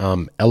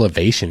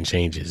elevation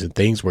changes and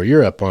things where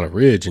you're up on a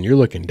ridge and you're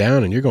looking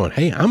down and you're going,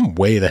 hey, I'm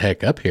way the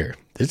heck up here.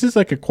 This is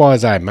like a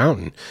quasi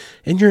mountain,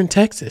 and you're in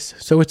Texas.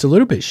 So it's a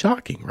little bit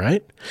shocking,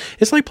 right?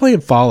 It's like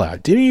playing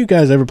Fallout. Didn't you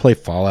guys ever play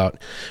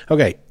Fallout?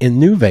 Okay, in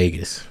New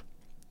Vegas,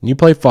 and you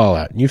play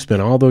Fallout, and you've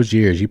spent all those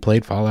years, you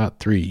played Fallout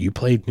 3, you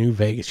played New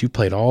Vegas, you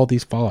played all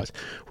these Fallouts.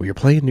 Well, you're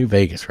playing New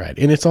Vegas, right?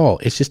 And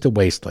it's just a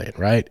wasteland,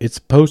 right? It's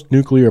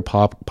post-nuclear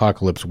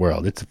apocalypse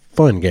world. It's a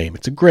fun game.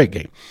 It's a great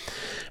game.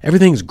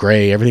 Everything's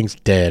gray, everything's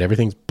dead,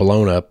 everything's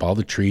blown up, all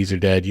the trees are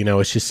dead.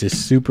 It's just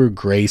this super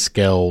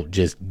grayscale,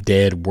 just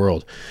dead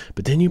world.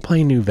 But then you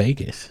play New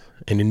Vegas,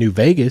 and in New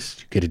Vegas,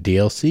 you get a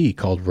DLC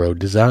called Road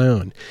to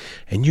Zion,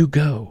 and you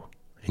go,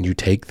 and you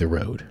take the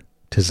road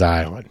to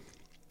Zion.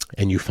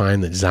 And you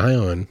find that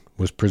Zion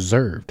was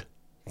preserved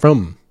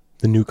from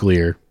the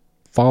nuclear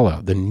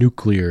fallout, the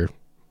nuclear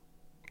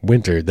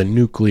winter, the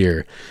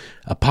nuclear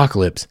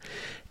apocalypse,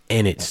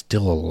 and it's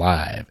still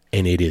alive,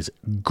 and it is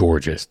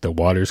gorgeous. The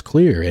water's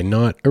clear and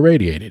not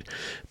irradiated.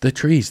 The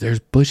trees, there's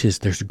bushes,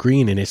 there's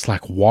green, and it's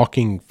like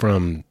walking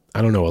from,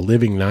 a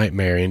living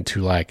nightmare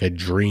into like a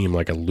dream,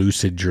 like a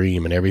lucid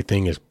dream, and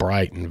everything is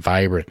bright and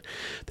vibrant.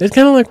 That's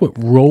kind of like what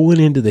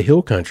rolling into the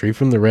hill country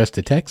from the rest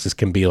of Texas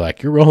can be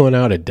like. You're rolling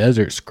out a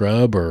desert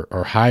scrub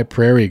or high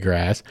prairie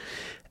grass,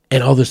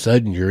 and all of a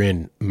sudden you're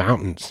in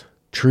mountains,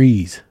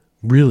 trees,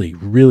 really,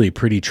 really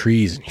pretty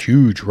trees and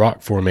huge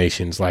rock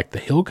formations. Like the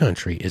hill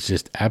country is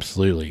just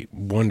absolutely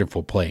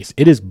wonderful place.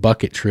 It is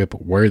bucket trip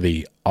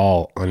worthy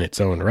all on its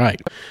own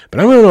right. But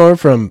I'm going over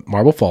from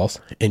Marble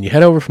Falls, and you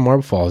head over from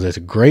Marble Falls. It's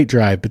a great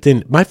drive. But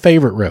then my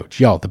favorite roads,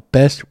 y'all, the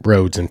best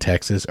roads in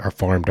Texas are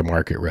farm to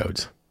market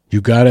roads. You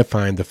got to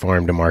find the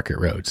farm to market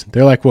roads.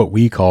 They're like what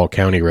we call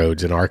county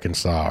roads in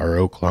Arkansas or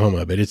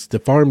Oklahoma, but it's the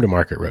farm to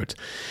market roads.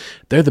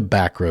 They're the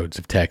back roads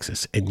of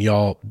Texas. And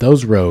y'all,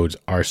 those roads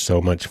are so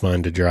much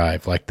fun to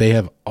drive. Like they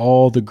have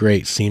all the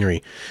great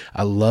scenery.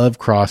 I love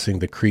crossing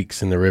the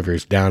creeks and the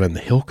rivers down in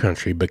the hill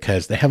country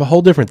because they have a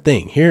whole different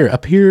thing.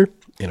 Up here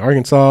in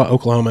Arkansas,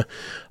 Oklahoma,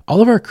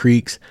 all of our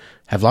creeks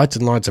have lots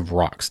and lots of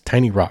rocks,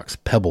 tiny rocks,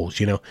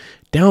 pebbles,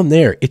 Down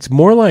there, it's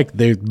more like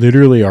they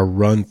literally are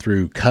run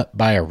through, cut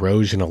by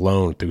erosion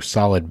alone through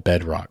solid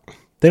bedrock.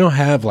 They don't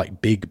have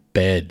like big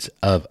beds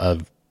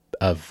of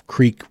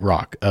creek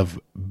rock, of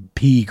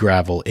pea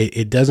gravel.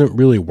 It doesn't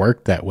really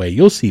work that way.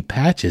 You'll see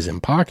patches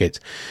and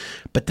pockets,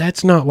 but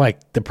that's not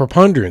like the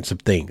preponderance of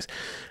things.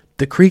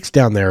 The creeks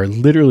down there are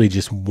literally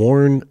just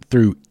worn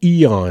through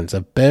eons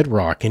of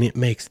bedrock, and it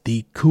makes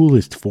the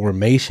coolest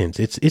formations.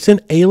 It's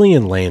an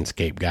alien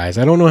landscape, guys.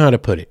 I don't know how to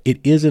put it.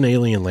 It is an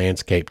alien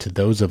landscape to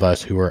those of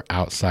us who are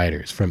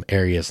outsiders from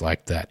areas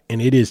like that.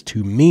 And it is,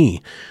 to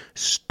me,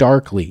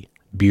 starkly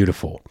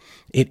beautiful.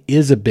 It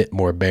is a bit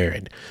more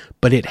barren,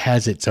 but it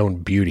has its own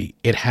beauty.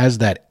 It has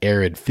that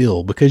arid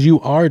feel because you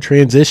are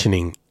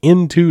transitioning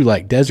into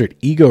like desert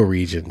eco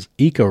regions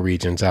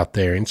out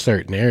there in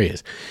certain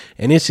areas.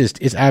 And it's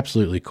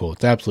absolutely cool.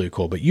 It's absolutely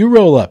cool. But you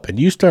roll up and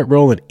you start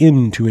rolling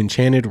into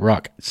Enchanted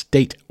Rock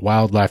State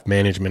Wildlife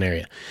Management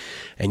Area.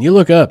 And you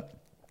look up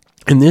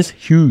and this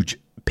huge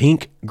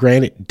pink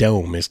granite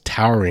dome is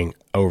towering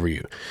over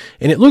you.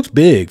 And it looks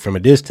big from a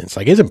distance.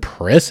 Like it's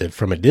impressive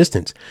from a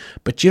distance,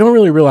 but you don't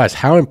really realize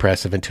how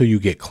impressive until you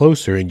get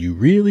closer and you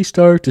really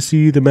start to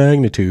see the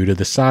magnitude of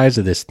the size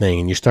of this thing.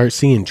 And you start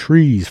seeing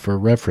trees for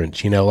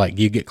reference, like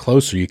you get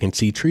closer, you can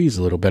see trees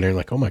a little better. And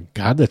like, oh my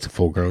God, that's a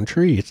full grown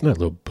tree. It's not a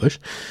little bush.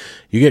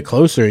 You get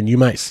closer and you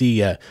might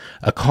see a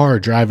car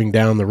driving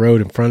down the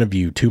road in front of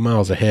you 2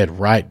 miles ahead,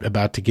 right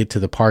about to get to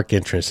the park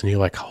entrance. And you're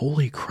like,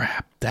 holy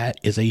crap, that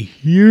is a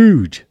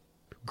huge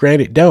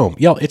granite dome.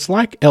 Y'all, it's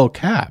like El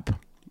Cap.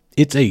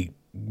 It's a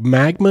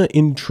magma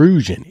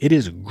intrusion. It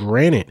is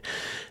granite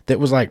that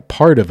was like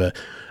part of a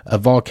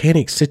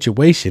volcanic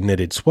situation that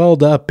had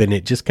swelled up and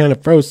it just kind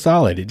of froze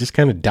solid. It just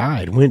kind of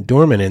died, went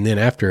dormant. And then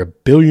after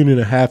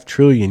 1.5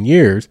 billion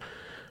years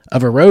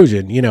of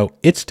erosion,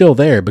 it's still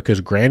there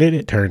because granite,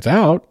 it turns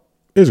out,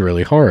 is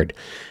really hard.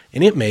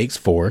 And it makes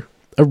for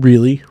a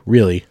really,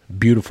 really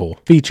beautiful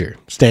feature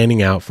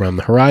standing out from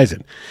the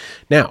horizon.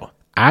 Now,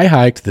 I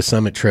hiked the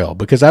Summit Trail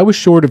because I was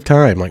short of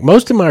time. Like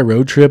most of my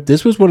road trip,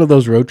 this was one of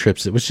those road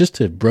trips that was just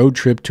a road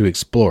trip to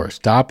explore,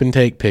 stop and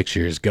take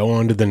pictures, go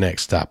on to the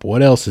next stop.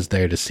 What else is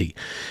there to see?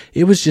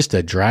 It was just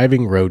a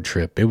driving road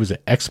trip. It was an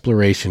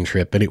exploration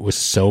trip, and it was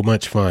so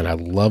much fun. I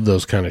love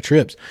those kind of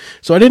trips.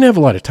 So I didn't have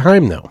a lot of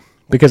time though,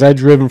 because I'd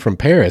driven from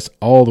Paris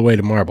all the way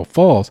to Marble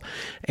Falls.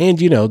 And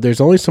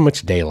there's only so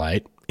much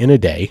daylight in a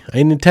day.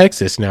 And in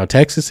Texas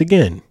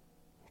again,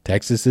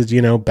 Texas is,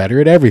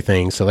 better at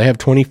everything, so they have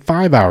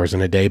 25 hours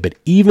in a day, but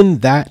even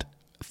that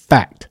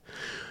fact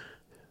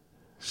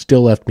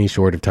still left me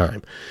short of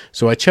time.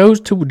 So I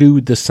chose to do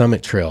the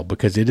Summit Trail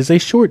because it is a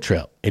short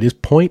trail. It is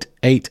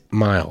 0.8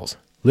 miles.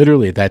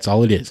 Literally, that's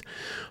all it is.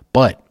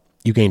 But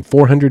you gain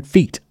 400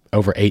 feet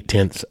over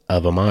 0.8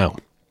 of a mile.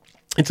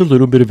 It's a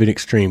little bit of an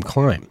extreme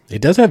climb.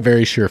 It does have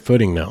very sure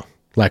footing, though.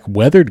 Like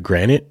weathered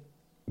granite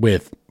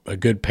with a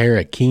good pair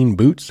of Keen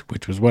boots,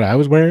 which was what I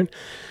was wearing.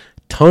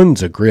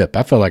 Tons of grip.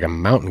 I felt like a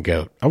mountain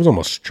goat. I was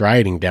almost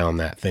striding down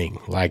that thing.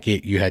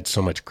 You had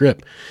so much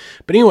grip.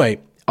 But anyway,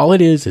 all it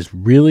is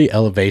really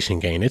elevation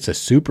gain. It's a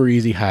super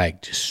easy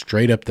hike, just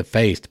straight up the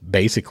face,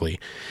 basically.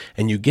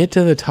 And you get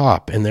to the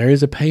top, and there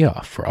is a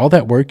payoff for all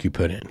that work you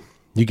put in.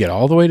 You get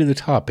all the way to the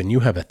top and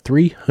you have a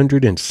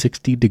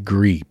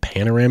 360-degree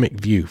panoramic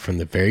view from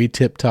the very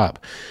tip top,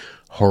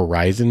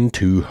 horizon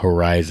to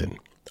horizon,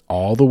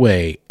 all the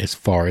way as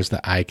far as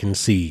the eye can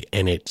see,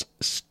 and it's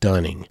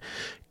stunning.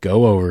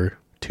 Go over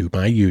to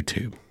my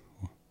YouTube,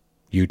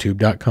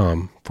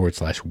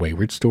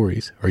 youtube.com/Wayward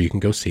Stories, or you can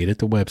go see it at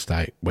the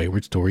website,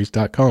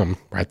 waywardstories.com,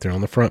 right there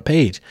on the front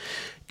page.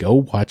 Go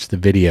watch the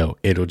video.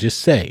 It'll just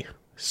say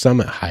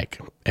Summit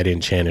Hike at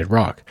Enchanted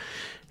Rock.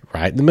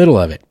 Right in the middle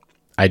of it,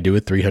 I do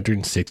a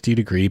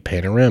 360-degree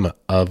panorama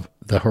of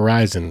the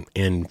horizon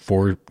in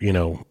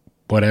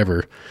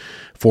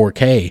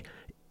 4K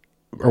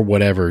or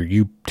whatever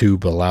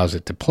YouTube allows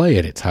it to play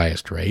at its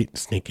highest rate,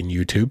 sneaking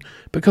YouTube.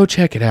 But go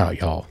check it out,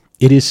 y'all.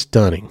 It is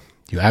stunning.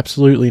 You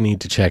absolutely need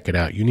to check it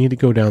out. You need to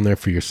go down there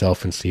for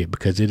yourself and see it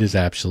because it is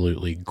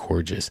absolutely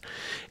gorgeous.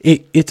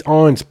 It's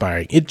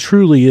awe-inspiring. It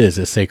truly is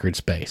a sacred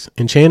space.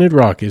 Enchanted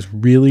Rock is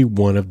really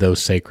one of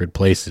those sacred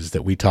places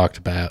that we talked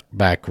about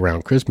back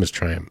around Christmas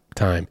time.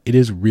 It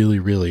is really,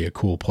 really a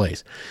cool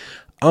place.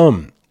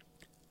 When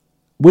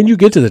you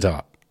get to the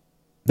top,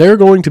 there are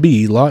going to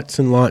be lots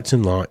and lots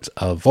and lots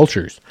of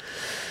vultures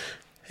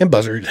and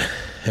buzzards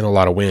and a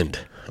lot of wind.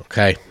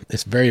 Okay,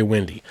 it's very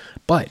windy,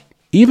 but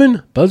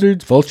even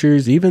buzzards,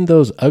 vultures, even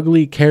those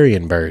ugly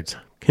carrion birds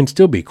can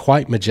still be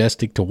quite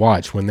majestic to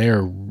watch when they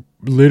are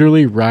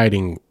literally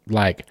riding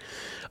like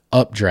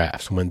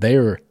updrafts, when they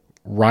are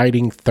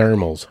riding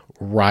thermals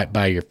right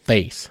by your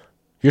face.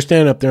 You're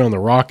standing up there on the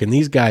rock and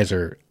these guys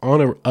are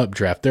on an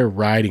updraft. They're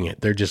riding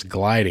it. They're just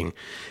gliding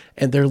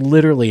and they're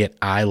literally at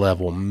eye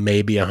level,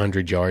 maybe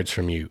 100 yards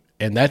from you.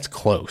 And that's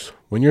close.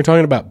 When you're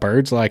talking about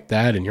birds like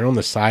that and you're on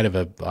the side of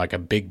a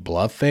big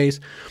bluff face,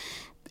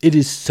 it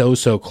is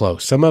so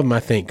close. Some of them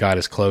I think got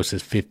as close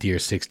as 50 or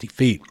 60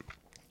 feet.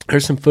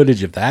 There's some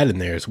footage of that in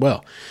there as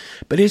well.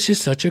 But it's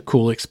just such a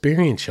cool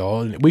experience,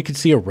 y'all. We could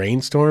see a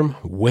rainstorm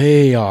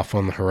way off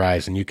on the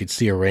horizon. You could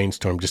see a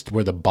rainstorm just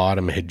where the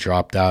bottom had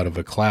dropped out of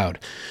a cloud.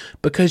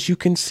 Because you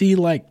can see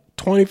like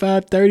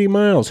 25, 30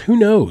 miles. Who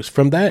knows?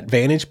 From that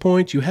vantage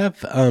point, you have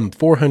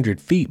 400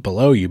 feet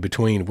below you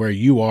between where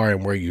you are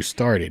and where you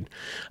started.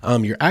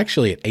 You're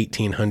actually at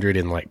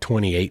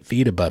 1,828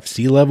 feet above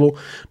sea level,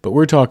 but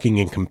we're talking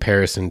in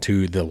comparison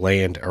to the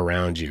land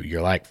around you.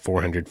 You're like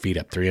 400 feet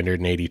up,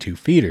 382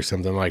 feet or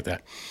something like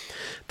that.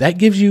 That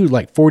gives you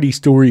like 40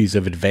 stories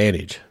of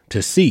advantage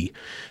to see.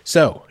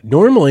 So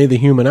normally the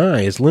human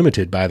eye is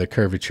limited by the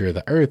curvature of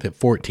the earth at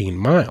 14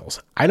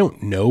 miles. I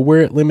don't know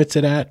where it limits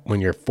it at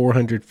when you're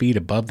 400 feet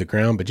above the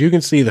ground, but you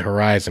can see the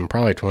horizon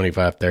probably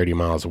 25, 30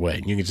 miles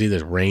away. You can see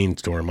this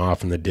rainstorm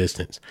off in the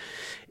distance.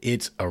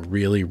 It's a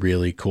really,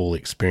 really cool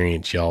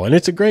experience, y'all. And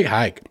it's a great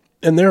hike.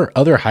 And there are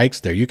other hikes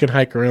there. You can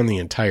hike around the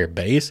entire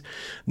base.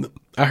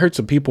 I heard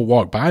some people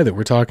walk by that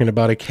were talking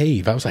about a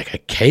cave. I was like, a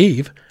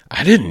cave?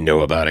 I didn't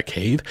know about a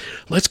cave.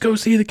 Let's go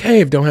see the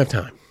cave. Don't have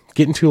time.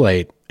 Getting too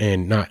late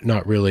and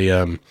not really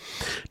on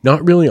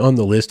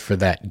the list for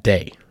that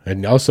day.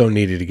 And also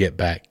needed to get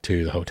back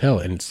to the hotel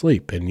and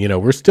sleep. And,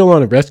 we're still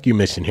on a rescue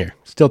mission here.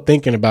 Still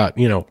thinking about,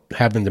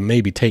 having to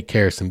maybe take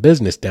care of some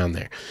business down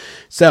there.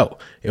 So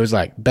it was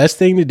like, best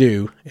thing to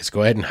do is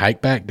go ahead and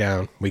hike back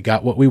down. We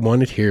got what we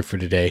wanted here for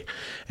today.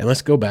 And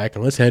let's go back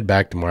and let's head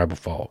back to Marble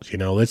Falls.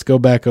 Let's go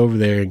back over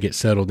there and get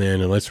settled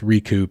in and let's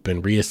recoup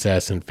and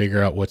reassess and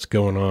figure out what's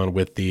going on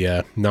with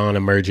the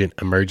non-emergent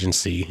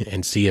emergency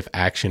and see if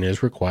action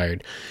is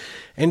required.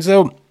 And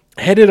so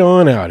driving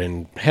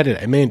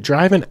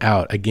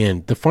out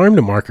again, the farm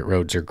to market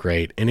roads are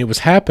great. And it was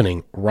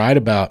happening right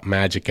about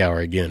magic hour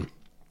again.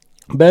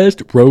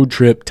 Best road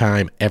trip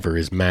time ever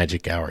is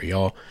magic hour,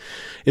 y'all.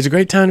 It's a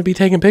great time to be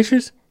taking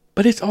pictures,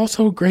 but it's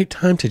also a great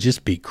time to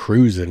just be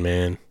cruising,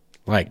 man.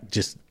 Like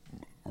just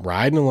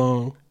riding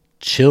along,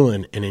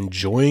 chilling, and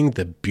enjoying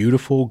the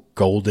beautiful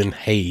golden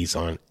haze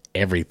on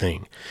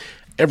everything.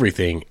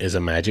 Everything is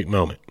a magic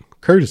moment,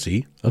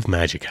 courtesy of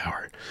Magic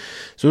Hour.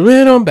 So we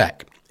head on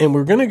back. And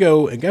we're going to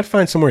go and got to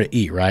find somewhere to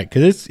eat, right?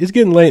 Because it's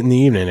getting late in the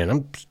evening and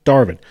I'm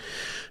starving.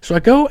 So I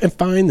go and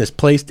find this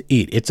place to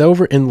eat. It's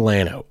over in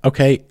Llano.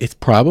 Okay, it's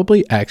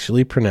probably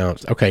actually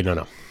pronounced. Okay,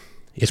 no.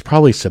 It's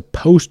probably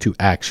supposed to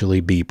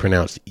actually be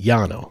pronounced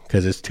Llano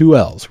because it's two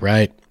L's,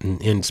 right?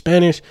 In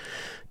Spanish,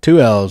 two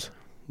L's.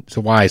 It's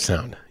a Y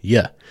sound.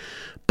 Yeah.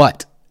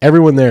 But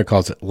everyone there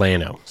calls it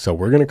Llano. So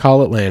we're going to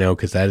call it Llano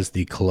because that is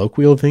the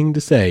colloquial thing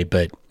to say.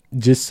 But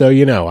just so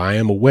you know, I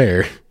am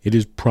aware it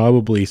is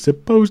probably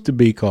supposed to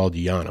be called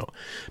Llano.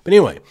 But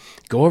anyway,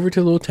 go over to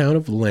the little town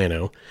of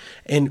Llano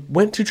and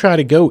went to try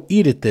to go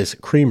eat at this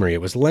creamery. It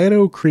was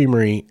Llano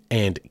Creamery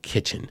and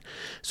Kitchen.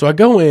 So I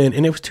go in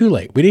and it was too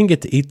late. We didn't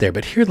get to eat there.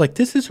 But here,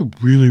 this is a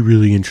really,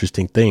 really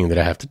interesting thing that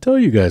I have to tell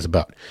you guys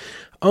about.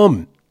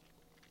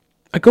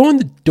 I go in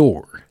the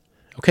door.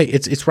 Okay,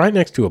 it's right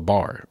next to a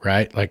bar,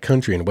 right? Like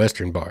country and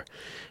western bar.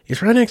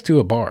 It's right next to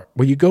a bar.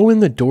 Well, you go in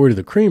the door to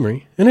the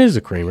creamery, and it is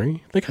a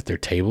creamery. They got their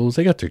tables,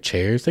 they got their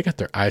chairs, they got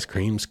their ice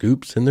cream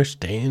scoops and their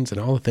stands and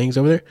all the things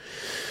over there.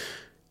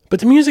 But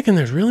the music in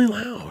there is really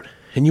loud.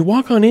 And you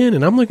walk on in,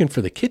 and I'm looking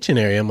for the kitchen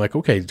area. I'm like,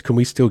 okay, can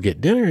we still get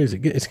dinner? It's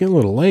getting a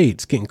little late.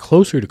 It's getting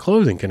closer to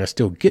closing. Can I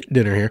still get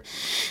dinner here?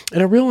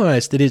 And I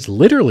realized that it's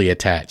literally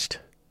attached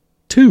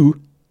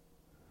to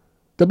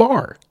the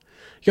bar.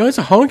 It's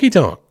a honky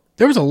tonk.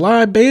 There was a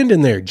live band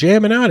in there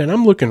jamming out, and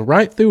I'm looking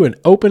right through an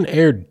open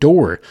air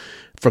door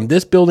from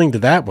this building to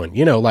that one.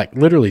 Like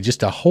literally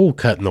just a hole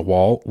cut in the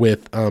wall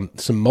with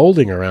some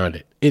molding around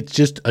it. It's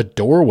just a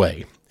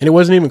doorway, and it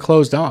wasn't even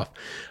closed off.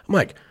 I'm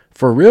like,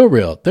 for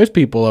real, there's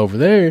people over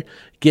there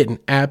getting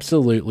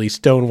absolutely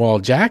Stonewall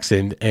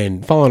Jackson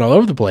and falling all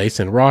over the place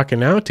and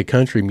rocking out to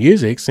country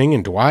music,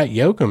 singing Dwight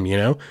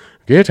Yoakam,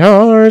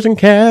 guitars and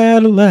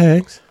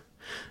Cadillacs,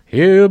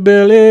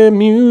 hillbilly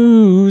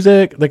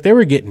music. Like they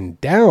were getting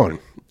down.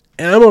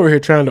 And I'm over here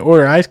trying to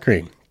order ice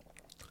cream.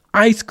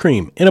 Ice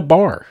cream in a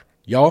bar,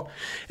 y'all.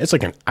 It's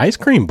like an ice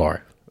cream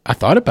bar. I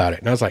thought about it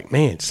and I was like,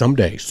 man,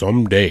 someday,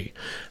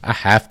 I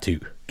have to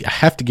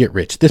get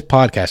rich. This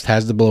podcast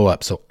has to blow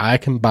up so I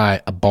can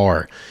buy a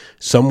bar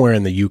somewhere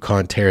in the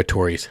Yukon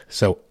territories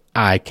so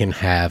I can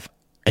have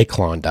a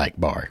Klondike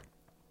bar.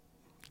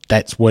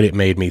 That's what it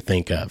made me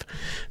think of.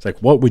 It's like,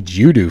 what would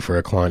you do for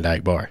a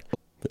Klondike bar?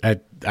 I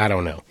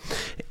don't know.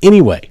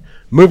 Anyway,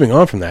 moving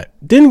on from that,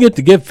 didn't get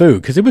to get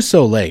food because it was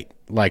so late.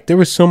 Like there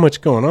was so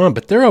much going on,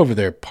 but they're over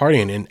there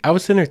partying. And I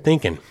was sitting there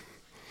thinking,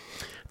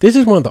 this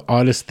is one of the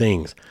oddest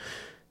things.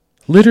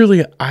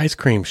 Literally an ice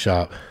cream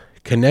shop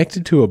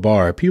connected to a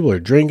bar. People are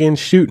drinking,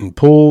 shooting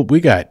pool. We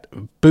got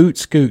boot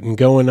scooting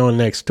going on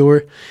next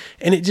door.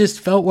 And it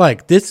just felt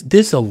like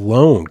this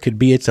alone could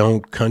be its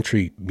own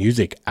country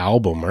music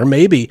album. Or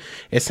maybe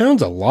it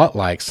sounds a lot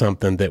like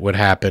something that would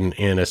happen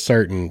in a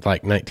certain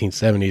like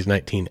 1970s,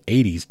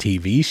 1980s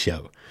TV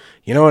show.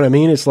 You know what I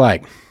mean? It's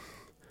like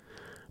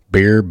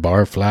Beer,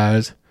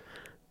 Barflies,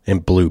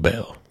 and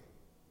Bluebell.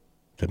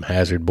 Them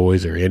Hazard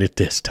boys are in it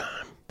this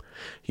time.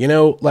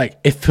 Like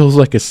it feels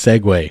like a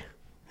segue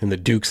in the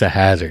Dukes of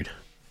Hazzard.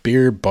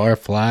 Beer,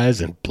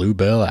 Barflies, and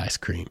Bluebell ice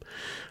cream.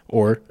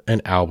 Or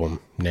an album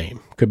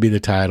name. Could be the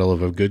title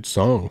of a good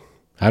song.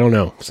 I don't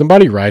know.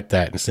 Somebody write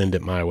that and send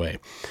it my way.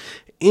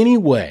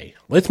 Anyway,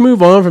 let's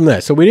move on from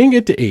that. So we didn't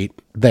get to eat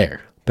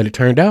there. But it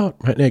turned out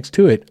right next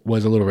to it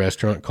was a little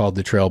restaurant called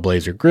the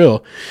Trailblazer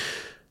Grill.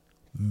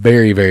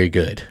 Very, very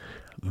good.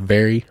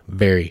 Very,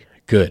 very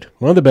good.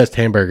 One of the best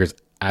hamburgers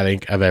I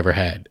think I've ever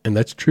had. And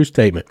that's a true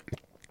statement.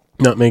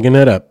 Not making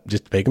that up,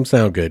 just to make them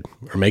sound good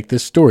or make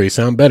this story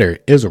sound better.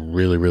 It was a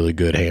really, really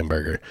good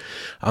hamburger.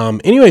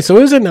 Anyway, so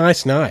it was a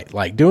nice night.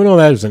 Like doing all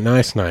that was a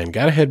nice night.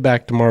 Got to head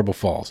back to Marble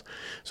Falls.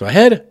 So I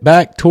head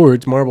back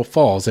towards Marble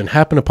Falls and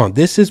happen upon,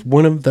 this is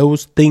one of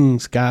those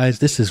things, guys.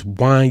 This is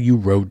why you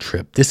road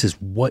trip. This is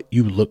what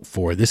you look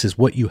for. This is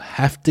what you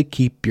have to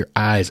keep your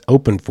eyes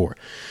open for.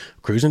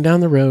 Cruising down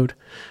the road,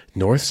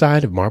 north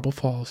side of Marble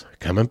Falls,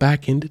 coming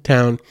back into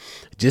town,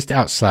 just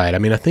outside. I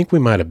mean, I think we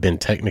might have been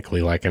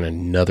technically like in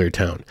another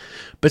town.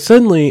 But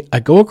suddenly,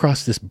 I go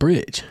across this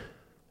bridge,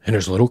 and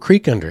there's a little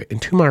creek under it.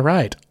 And to my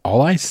right,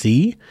 all I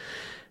see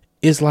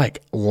is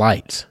like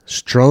lights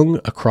strung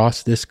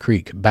across this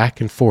creek, back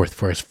and forth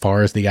for as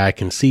far as the eye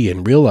can see,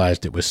 and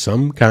realized it was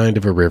some kind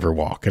of a river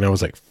walk. And I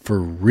was like,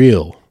 for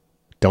real,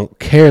 don't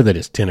care that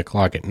it's 10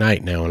 o'clock at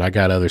night now, and I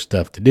got other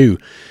stuff to do.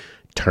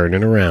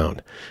 Turning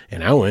around,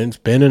 and I went and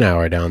spent an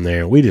hour down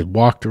there, and we just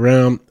walked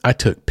around. I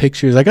took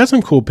pictures. I got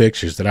some cool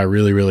pictures that I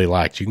really, really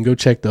liked. You can go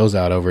check those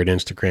out over at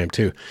Instagram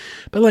too.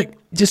 But like,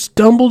 just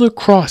stumbled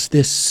across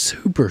this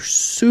super,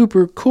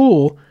 super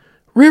cool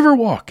river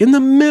walk in the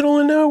middle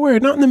of nowhere.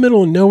 Not in the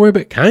middle of nowhere,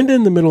 but kind of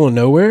in the middle of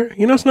nowhere.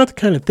 It's not the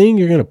kind of thing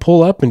you're going to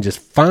pull up and just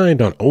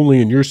find on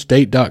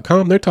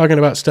onlyinyourstate.com. They're talking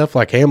about stuff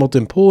like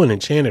Hamilton Pool and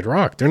Enchanted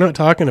Rock. They're not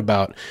talking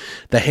about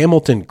the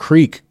Hamilton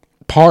Creek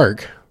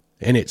Park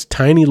and its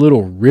tiny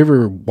little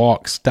river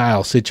walk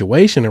style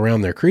situation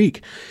around their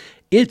creek.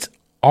 It's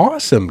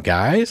awesome,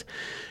 guys.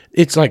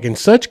 It's like in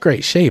such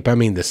great shape. I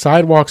mean, the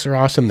sidewalks are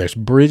awesome. There's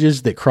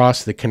bridges that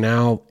cross the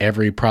canal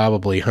every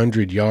probably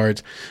 100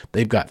 yards.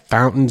 They've got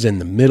fountains in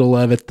the middle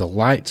of it. The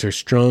lights are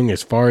strung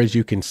as far as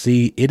you can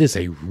see. It is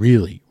a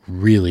really,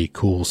 really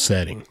cool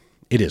setting.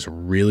 It is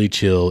really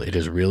chill. It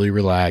is really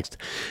relaxed.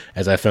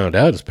 As I found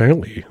out, it's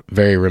apparently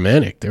very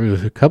romantic. There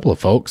was a couple of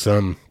folks,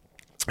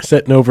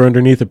 sitting over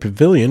underneath a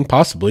pavilion,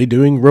 possibly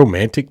doing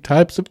romantic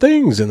types of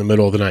things in the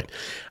middle of the night.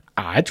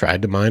 I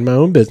tried to mind my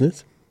own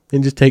business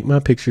and just take my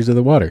pictures of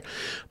the water.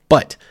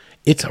 But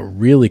it's a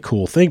really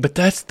cool thing. But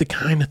that's the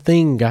kind of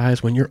thing,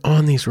 guys, when you're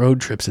on these road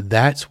trips,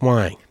 that's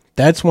why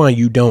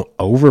you don't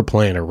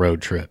overplan a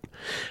road trip.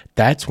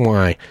 That's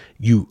why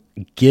you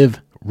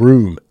give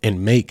room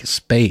and make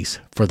space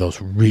for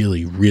those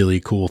really, really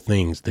cool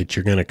things that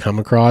you're going to come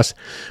across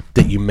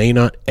that you may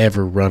not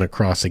ever run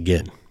across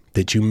again,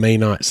 that you may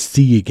not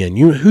see again.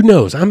 Who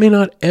knows? I may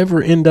not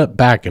ever end up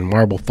back in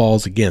Marble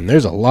Falls again.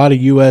 There's a lot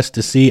of U.S.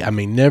 to see. I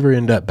may never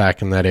end up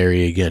back in that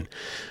area again.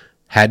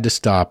 Had to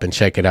stop and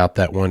check it out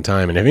that one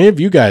time. And if any of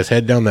you guys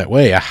head down that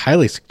way, I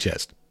highly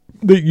suggest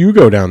that you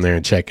go down there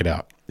and check it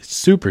out. It's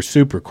super,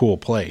 super cool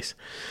place.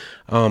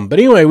 But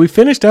anyway, we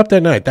finished up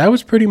that night. That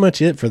was pretty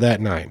much it for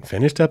that night.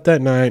 Finished up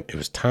that night. It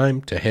was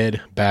time to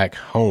head back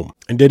home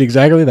and did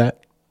exactly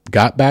that.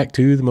 Got back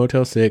to the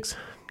Motel 6.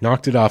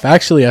 Knocked it off.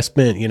 Actually, I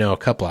spent, a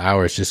couple of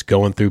hours just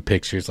going through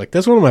pictures. Like,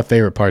 that's one of my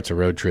favorite parts of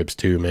road trips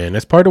too, man.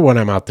 That's part of what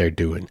I'm out there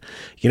doing.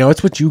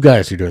 It's what you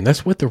guys are doing.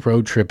 That's what the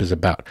road trip is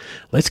about.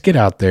 Let's get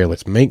out there.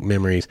 Let's make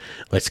memories.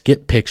 Let's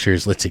get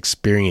pictures. Let's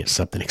experience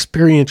something.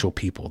 Experiential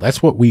people.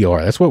 That's what we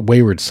are. That's what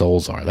Wayward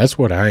Souls are. That's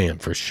what I am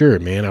for sure,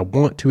 man. I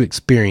want to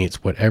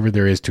experience whatever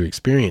there is to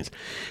experience.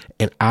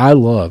 And I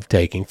love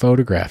taking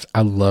photographs.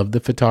 I love the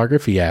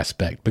photography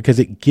aspect because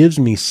it gives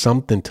me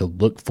something to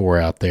look for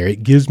out there.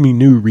 It gives me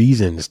new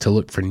reasons to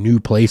look for new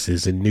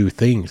places and new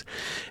things.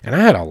 And I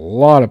had a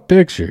lot of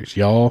pictures,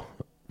 y'all.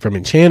 From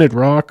Enchanted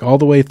Rock all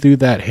the way through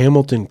that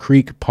Hamilton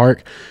Creek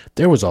Park,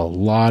 there was a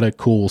lot of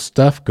cool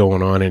stuff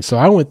going on. And so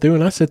I went through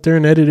and I sat there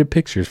and edited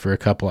pictures for a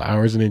couple of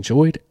hours and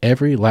enjoyed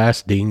every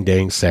last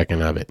ding-dang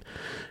second of it.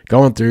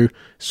 Going through,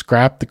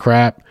 scrap the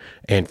crap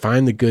and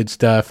find the good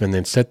stuff and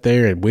then sit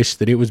there and wish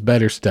that it was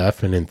better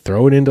stuff and then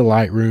throw it into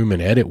Lightroom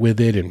and edit with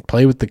it and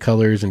play with the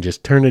colors and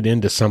just turn it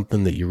into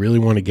something that you really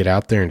want to get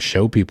out there and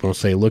show people and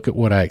say, look at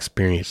what I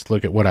experienced,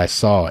 look at what I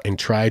saw, and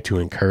try to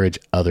encourage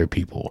other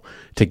people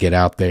to get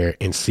out there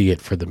and see it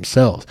for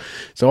themselves.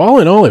 So all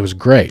in all, it was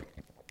great.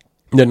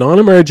 The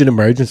non-emergent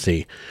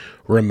emergency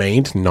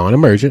remained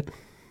non-emergent.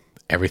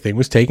 Everything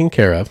was taken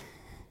care of.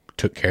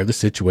 Took care of the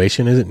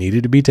situation as it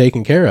needed to be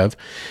taken care of.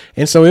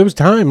 And so it was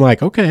time,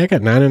 like, okay, I got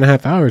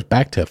 9.5 hours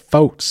back to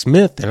Fort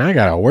Smith and I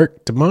got to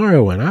work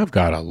tomorrow and I've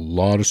got a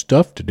lot of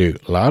stuff to do,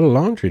 a lot of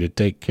laundry to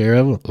take care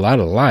of, a lot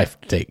of life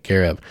to take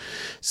care of.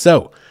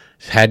 So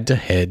had to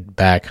head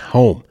back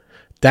home.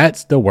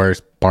 That's the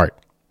worst part.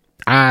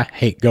 I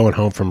hate going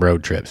home from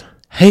road trips.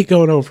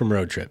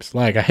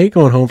 Like, I hate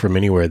going home from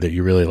anywhere that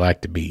you really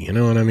like to be. You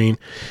know what I mean?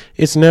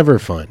 It's never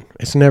fun.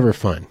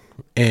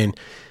 And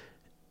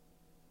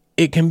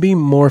it can be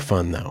more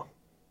fun, though,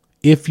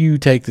 if you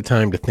take the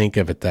time to think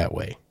of it that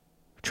way.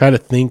 Try to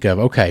think of,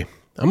 okay,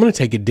 I'm going to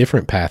take a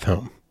different path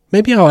home.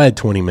 Maybe I'll add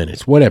 20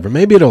 minutes, whatever.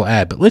 Maybe it'll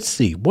add, but let's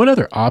see. What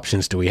other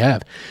options do we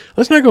have?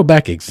 Let's not go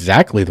back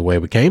exactly the way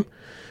we came.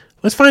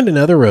 Let's find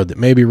another road that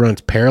maybe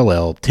runs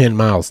parallel 10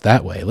 miles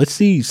that way. Let's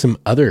see some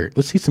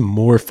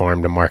more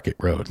farm to market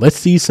road. Let's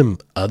see some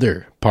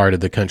other part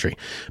of the country.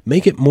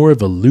 Make it more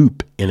of a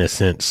loop, in a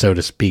sense, so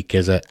to speak,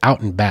 as a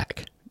out and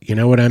back. You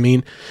know what I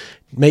mean?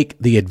 Make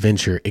the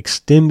adventure,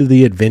 extend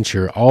the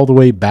adventure all the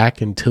way back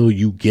until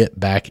you get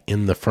back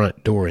in the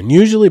front door. And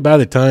usually by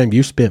the time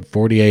you spent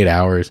 48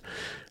 hours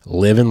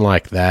living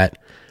like that,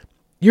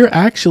 you're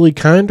actually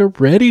kind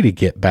of ready to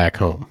get back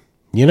home.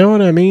 You know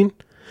what I mean?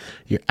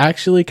 You're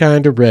actually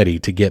kind of ready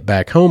to get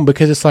back home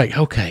because it's like,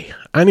 okay,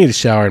 I need a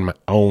shower in my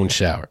own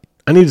shower.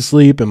 I need to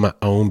sleep in my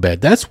own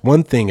bed. That's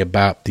one thing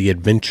about the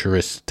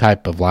adventurous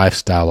type of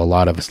lifestyle a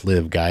lot of us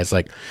live, guys.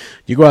 Like,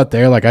 you go out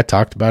there, like I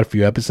talked about a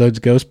few episodes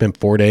ago, spend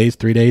 3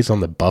 days on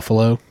the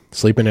Buffalo,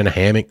 sleeping in a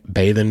hammock,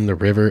 bathing in the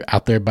river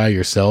out there by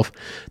yourself.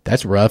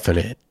 That's roughing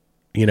it.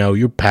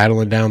 You're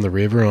paddling down the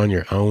river on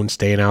your own,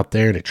 staying out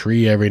there in a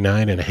tree every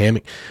night in a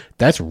hammock.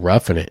 That's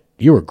roughing it.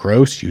 You are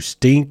gross. You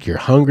stink. You're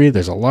hungry.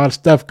 There's a lot of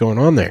stuff going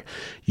on there.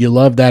 You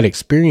love that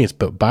experience.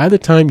 But by the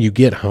time you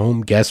get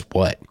home, guess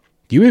what?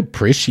 You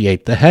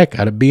appreciate the heck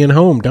out of being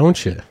home,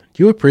 don't you?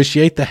 You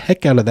appreciate the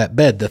heck out of that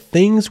bed. The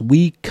things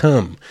we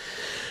come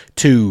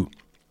to,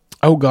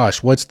 oh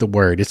gosh, what's the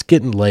word? It's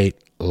getting late,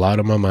 a lot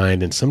on my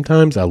mind, and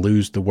sometimes I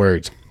lose the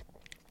words.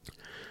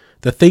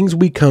 The things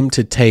we come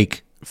to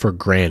take for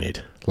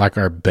granted, like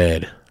our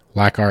bed,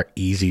 like our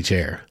easy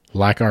chair,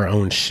 like our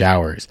own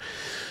showers.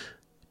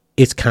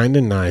 It's kind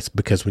of nice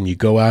because when you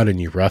go out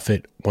and you rough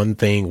it, one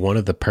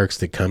of the perks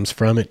that comes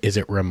from it is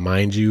it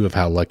reminds you of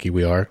how lucky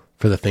we are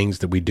for the things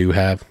that we do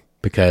have,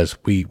 because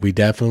we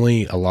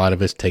definitely, a lot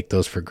of us take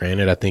those for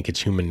granted. I think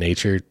it's human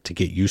nature to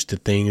get used to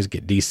things,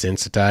 get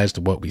desensitized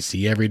to what we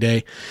see every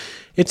day.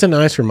 It's a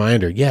nice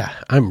reminder. Yeah,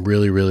 I'm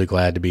really, really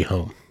glad to be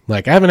home.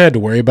 Like, I haven't had to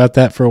worry about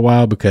that for a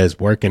while because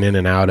working in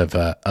and out of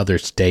other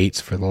states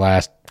for the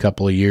last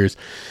couple of years,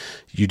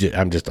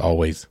 I'm just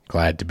always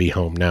glad to be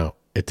home now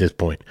at this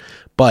point.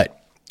 But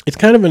it's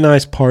kind of a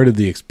nice part of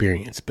the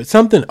experience. But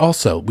something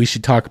also we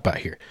should talk about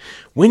here.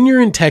 When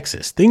you're in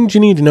Texas, things you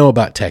need to know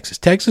about Texas.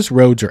 Texas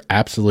roads are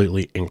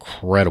absolutely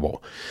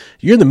incredible.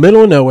 You're in the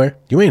middle of nowhere.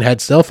 You ain't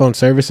had cell phone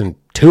service in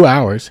 2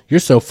 hours. You're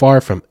so far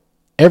from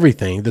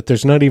everything that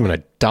there's not even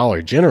a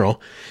Dollar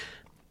General.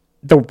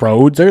 The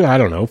roads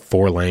are,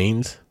 4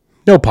 lanes.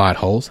 No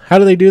potholes. How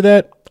do they do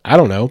that? I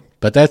don't know.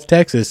 But that's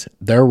Texas.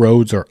 Their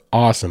roads are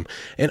awesome.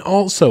 And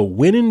also,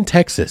 when in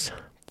Texas,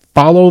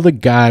 follow the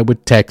guy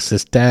with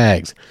Texas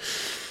tags.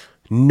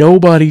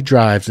 Nobody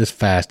drives as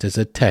fast as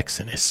a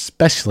Texan,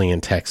 especially in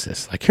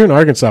Texas. Like here in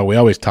Arkansas, we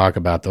always talk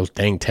about those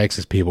dang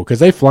Texas people because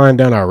they flying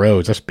down our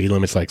roads. Our speed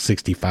limit's like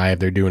 65.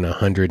 They're doing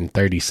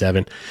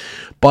 137.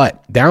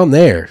 But down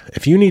there,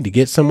 if you need to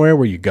get somewhere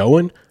where you're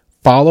going,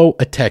 follow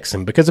a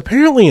Texan, because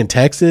apparently in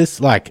Texas,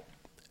 like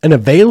an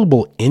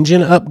available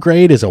engine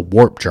upgrade is a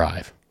warp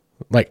drive.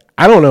 Like,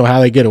 I don't know how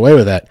they get away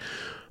with that,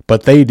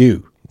 but they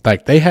do.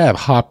 Like, they have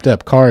hopped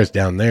up cars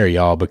down there,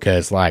 y'all,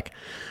 because like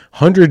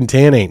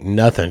 110 ain't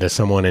nothing to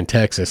someone in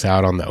Texas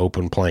out on the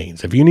open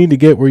plains. If you need to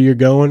get where you're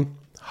going,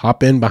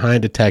 hop in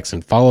behind a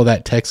Texan, follow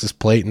that Texas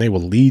plate, and they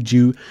will lead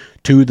you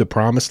to the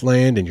promised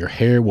land, and your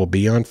hair will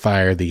be on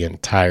fire the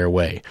entire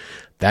way.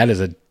 That is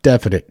a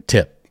definite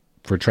tip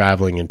for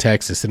traveling in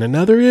Texas. And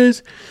another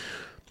is,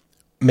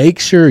 make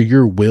sure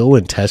your will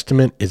and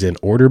testament is in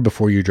order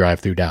before you drive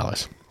through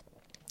Dallas.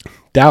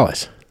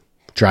 Dallas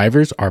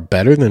drivers are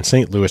better than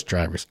St. Louis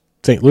drivers.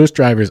 St. Louis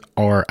drivers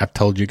are, I've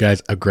told you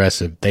guys,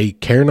 aggressive. They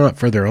care not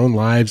for their own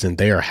lives, and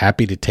they are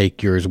happy to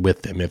take yours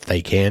with them if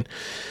they can.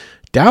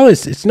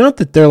 Dallas, it's not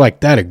that they're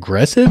like that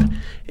aggressive.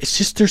 It's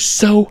just there's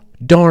so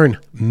darn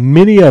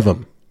many of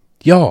them.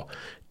 Y'all,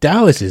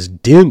 Dallas is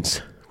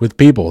dense with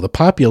people. The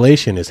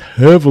population is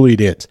heavily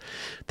dense.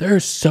 There are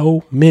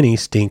so many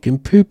stinking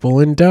people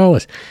in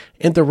Dallas.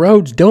 And the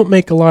roads don't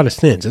make a lot of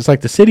sense. It's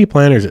like the city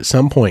planners at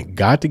some point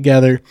got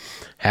together,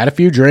 had a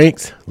few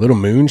drinks, a little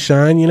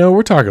moonshine. You know,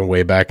 we're talking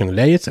way back in the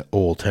day. It's an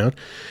old town.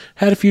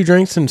 Had a few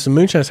drinks and some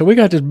moonshine. So we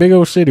got this big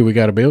old city we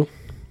got to build.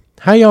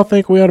 How y'all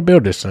think we ought to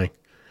build this thing?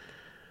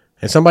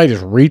 And somebody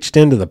just reached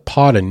into the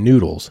pot of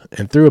noodles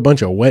and threw a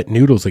bunch of wet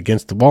noodles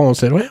against the wall and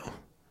said, well,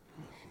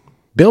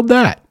 build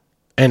that.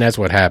 And that's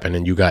what happened,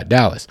 and you got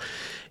Dallas.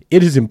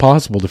 It is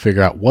impossible to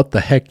figure out what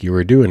the heck you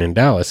were doing in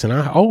Dallas, and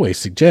I always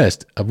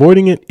suggest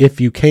avoiding it if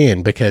you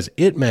can, because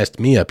it messed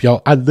me up,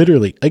 y'all. I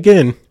literally,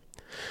 again,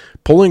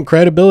 pulling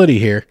credibility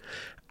here,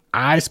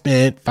 I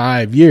spent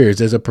 5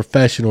 years as a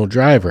professional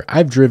driver.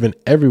 I've driven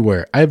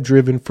everywhere. I've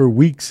driven for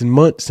weeks and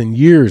months and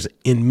years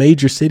in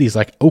major cities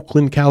like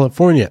Oakland,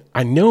 California.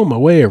 I know my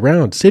way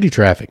around city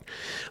traffic.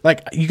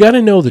 Like, you got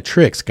to know the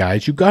tricks,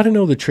 guys. You got to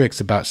know the tricks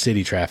about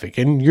city traffic,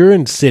 and you're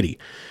in city.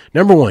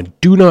 Number one,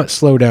 do not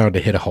slow down to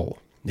hit a hole.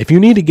 If you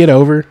need to get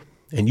over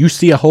and you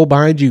see a hole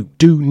behind you,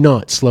 do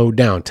not slow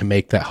down to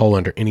make that hole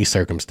under any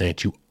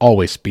circumstance. You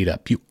always speed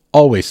up. You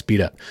always speed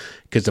up.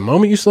 Because the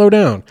moment you slow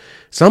down,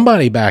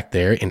 somebody back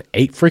there in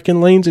 8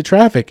 freaking lanes of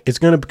traffic is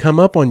going to come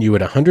up on you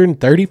at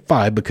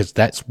 135, because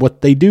that's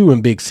what they do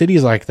in big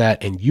cities like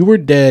that. And you are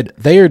dead,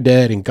 they are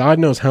dead, and God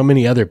knows how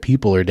many other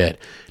people are dead.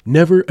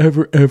 Never,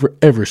 ever, ever,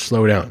 ever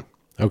slow down,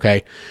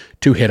 okay,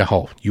 to hit a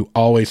hole. You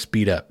always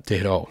speed up to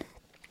hit a hole.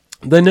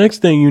 The next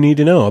thing you need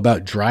to know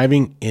about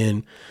driving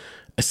in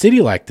a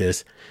city like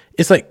this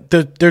is like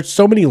there's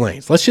so many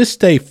lanes. Let's just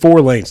stay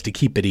 4 lanes to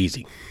keep it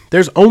easy.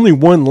 There's only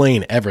one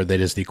lane ever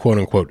that is the quote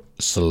unquote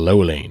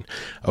slow lane.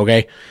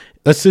 Okay.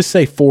 Let's just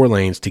say 4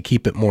 lanes to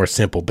keep it more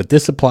simple, but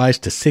this applies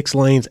to 6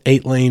 lanes,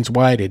 8 lanes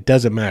wide. It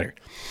doesn't matter.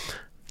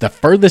 The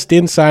furthest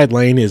inside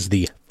lane is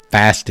the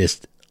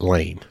fastest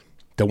lane.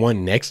 The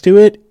one next to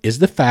it is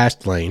the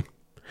fast lane.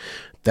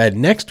 The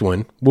next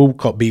one will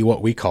be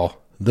what we call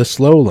the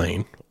slow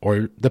lane,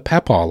 or the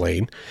papaw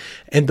lane,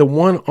 and the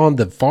one on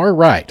the far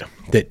right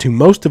that to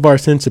most of our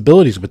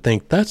sensibilities would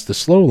think that's the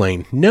slow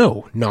lane.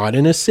 No, not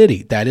in a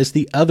city. That is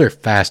the other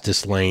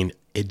fastest lane.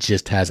 It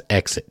just has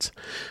exits.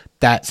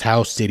 That's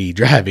how city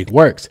driving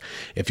works.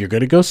 If you're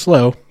going to go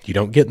slow, you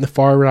don't get in the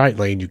far right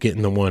lane, you get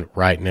in the one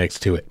right next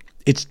to it.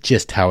 It's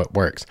just how it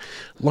works.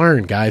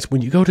 Learn, guys.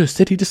 When you go to a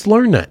city, just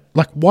learn that.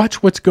 Like,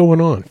 watch what's going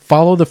on.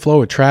 Follow the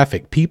flow of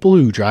traffic. People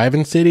who drive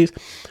in cities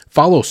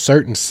follow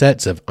certain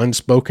sets of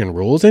unspoken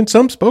rules and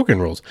some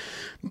spoken rules,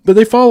 but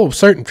they follow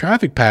certain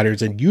traffic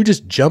patterns, and you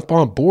just jump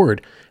on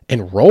board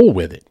and roll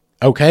with it.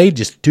 Okay,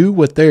 just do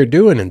what they're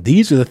doing. And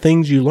these are the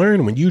things you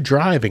learn when you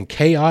drive in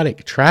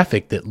chaotic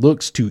traffic that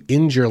looks to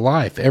end your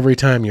life every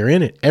time you're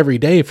in it, every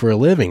day for a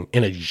living,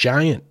 in a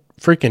giant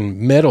freaking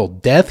metal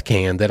death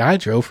can that I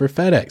drove for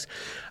FedEx.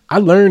 I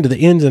learned the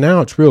ins and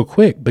outs real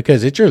quick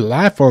because it's your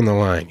life on the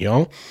line,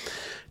 y'all.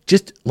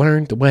 Just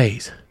learn the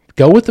ways.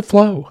 Go with the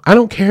flow. I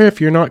don't care if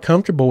you're not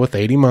comfortable with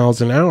 80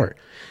 miles an hour.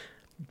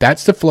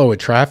 That's the flow of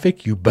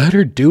traffic. You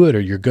better do it, or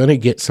you're going to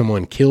get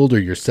someone killed or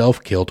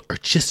yourself killed, or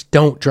just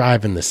don't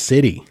drive in the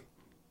city.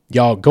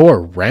 Y'all, go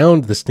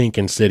around the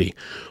stinking city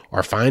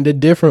or find a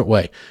different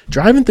way.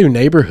 Driving through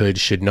neighborhoods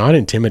should not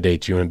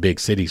intimidate you in big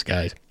cities,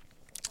 guys.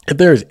 If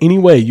there is any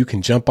way you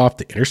can jump off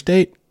the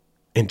interstate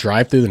and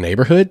drive through the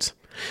neighborhoods,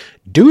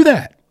 do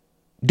that.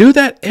 Do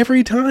that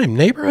every time.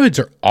 Neighborhoods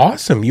are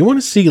awesome. You want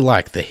to see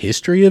like the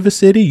history of a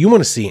city. You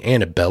want to see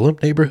antebellum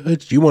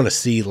neighborhoods. You want to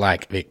see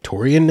like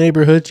Victorian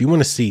neighborhoods. You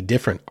want to see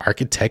different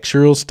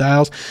architectural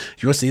styles.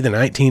 You want to see the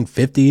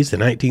 1950s, the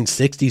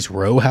 1960s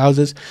row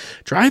houses.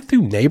 Drive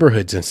through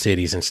neighborhoods and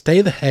cities and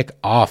stay the heck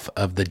off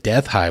of the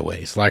death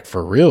highways. Like,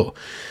 for real.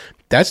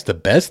 That's the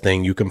best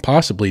thing you can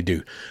possibly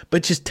do.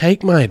 But just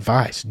take my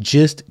advice.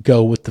 Just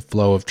go with the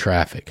flow of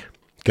traffic.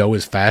 Go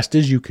as fast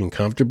as you can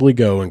comfortably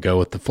go and go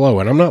with the flow.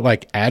 And I'm not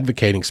like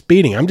advocating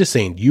speeding. I'm just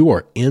saying you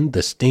are in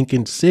the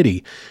stinking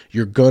city.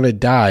 You're going to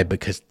die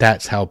because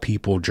that's how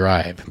people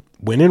drive.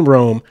 When in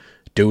Rome,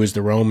 do as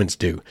the Romans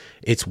do.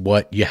 It's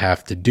what you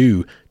have to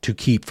do to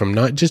keep from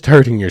not just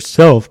hurting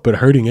yourself, but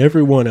hurting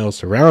everyone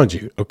else around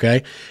you.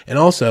 Okay. And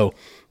also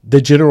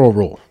the general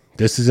rule.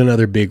 This is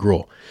another big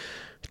rule.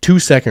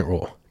 2-second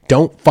rule.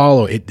 don't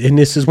follow it. And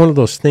this is one of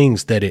those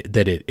things that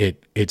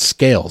it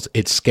scales.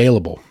 It's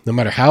scalable. No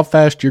matter how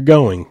fast you're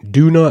going,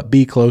 do not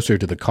be closer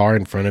to the car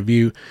in front of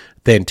you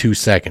than 2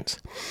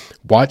 seconds.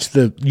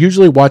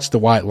 Usually watch the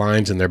white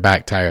lines in their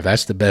back tire.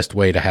 That's the best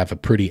way to have a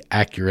pretty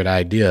accurate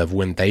idea of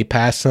when they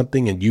pass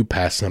something and you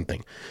pass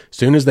something. As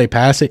soon as they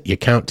pass it, you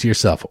count to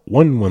yourself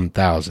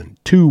 1,000,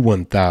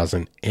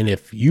 1,000. And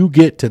if you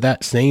get to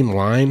that same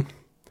line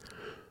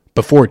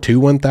before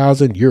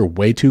 1,000, you're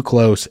way too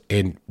close.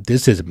 And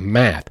this is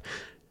math.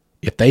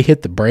 If they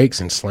hit the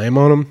brakes and slam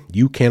on them,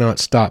 you cannot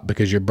stop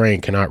because your brain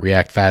cannot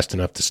react fast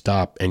enough to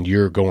stop, and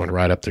you're going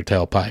right up their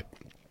tailpipe.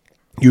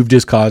 You've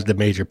just caused a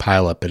major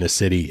pileup in a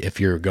city if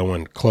you're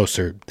going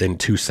closer than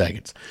 2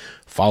 seconds.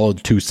 Follow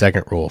the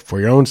 2-second rule for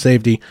your own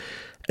safety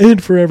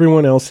and for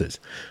everyone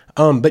else's.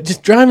 But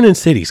just driving in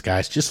cities,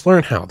 guys, just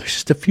learn how. There's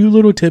just a few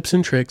little tips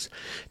and tricks.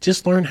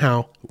 Just learn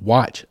how.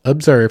 Watch,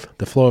 observe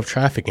the flow of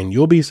traffic, and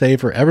you'll be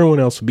safer. Everyone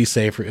else will be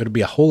safer. It'll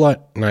be a whole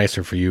lot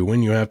nicer for you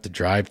when you have to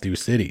drive through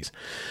cities.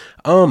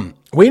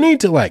 We need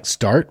to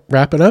start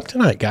wrapping up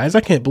tonight, guys.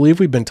 I can't believe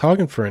we've been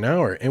talking for an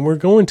hour, and we're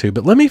going to.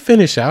 But let me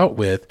finish out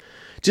with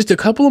just a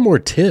couple of more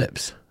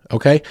tips,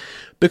 okay?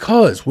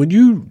 Because when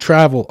you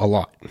travel a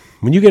lot,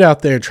 when you get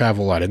out there and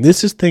travel a lot, and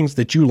this is things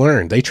that you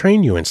learn, they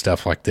train you in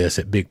stuff like this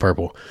at Big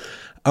Purple.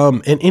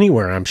 And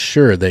anywhere, I'm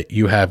sure that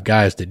you have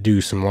guys that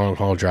do some long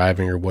haul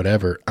driving or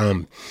whatever.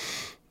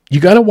 You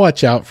got to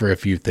watch out for a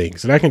few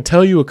things. And I can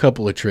tell you a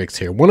couple of tricks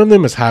here. One of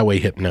them is highway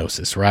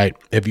hypnosis, right?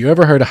 Have you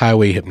ever heard of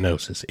highway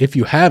hypnosis? If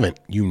you haven't,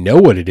 you know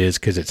what it is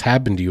because it's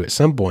happened to you at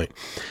some point.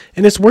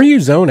 And it's where you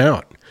zone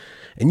out.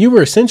 And you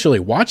were essentially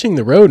watching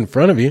the road in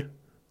front of you.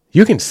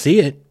 You can see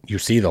it. You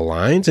see the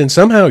lines, and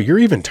somehow you're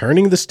even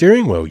turning the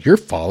steering wheel. You're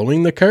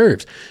following the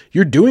curves.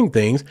 You're doing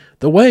things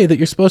the way that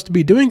you're supposed to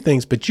be doing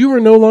things, but you are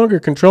no longer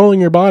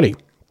controlling your body.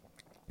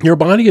 Your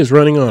body is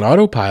running on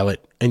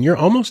autopilot, and you're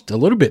almost a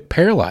little bit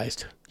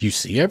paralyzed. You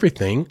see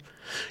everything.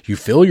 You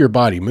feel your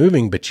body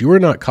moving, but you are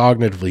not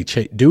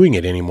cognitively doing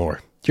it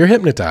anymore. You're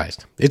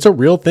hypnotized. It's a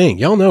real thing.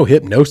 Y'all know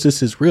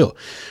hypnosis is real.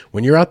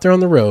 When you're out there on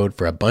the road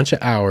for a bunch of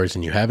hours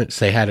and you haven't,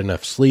 say, had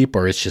enough sleep,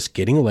 or it's just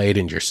getting late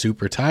and you're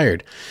super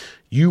tired,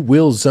 you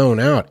will zone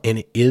out, and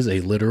it is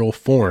a literal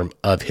form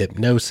of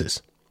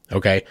hypnosis,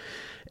 okay?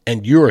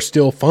 And you are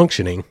still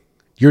functioning.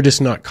 You're just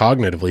not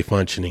cognitively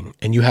functioning,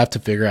 and you have to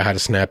figure out how to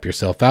snap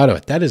yourself out of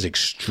it. That is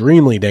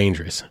extremely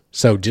dangerous.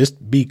 So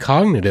just be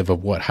cognitive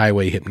of what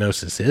highway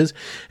hypnosis is,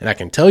 and I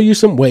can tell you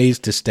some ways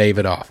to stave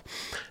it off.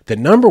 The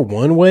number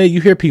one way,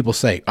 you hear people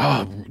say,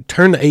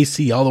 turn the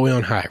AC all the way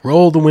on high,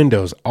 roll the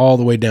windows all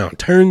the way down,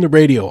 turn the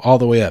radio all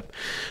the way up.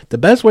 The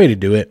best way to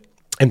do it,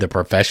 and the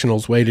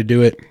professional's way to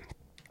do it,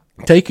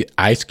 take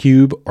ice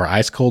cube or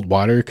ice cold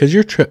water, because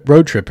you're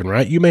road tripping,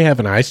 right? You may have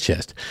an ice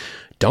chest.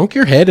 Dunk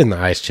your head in the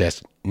ice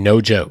chest, no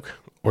joke.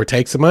 Or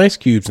take some ice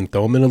cubes and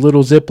throw them in a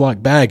little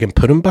Ziploc bag and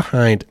put them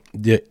behind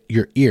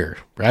your ear,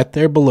 right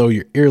there below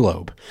your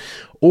earlobe.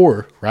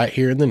 Or right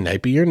here in the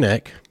nape of your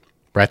neck,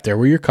 right there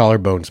where your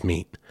collarbones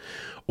meet.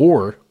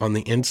 Or on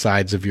the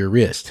insides of your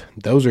wrist.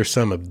 Those are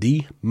some of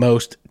the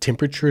most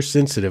temperature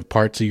sensitive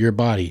parts of your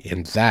body,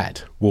 and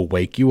that will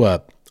wake you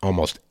up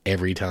almost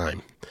every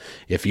time.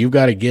 If you've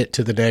got to get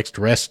to the next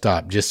rest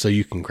stop just so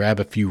you can grab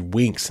a few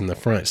winks in the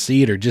front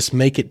seat, or just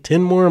make it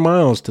 10 more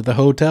miles to the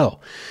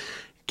hotel,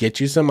 get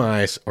you some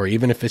ice, or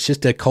even if it's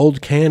just a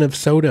cold can of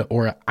soda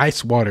or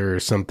ice water or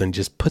something,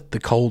 just put the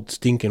cold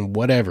stinking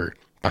whatever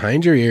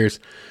behind your ears,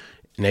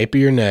 nape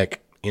of your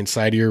neck,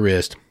 inside of your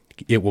wrist.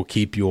 It will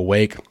keep you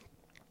awake.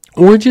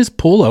 Or just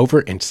pull over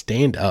and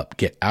stand up,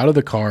 get out of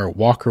the car,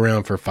 walk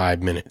around for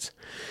 5 minutes.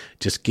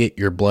 Just get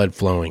your blood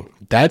flowing.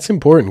 That's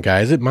important,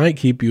 guys. It might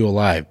keep you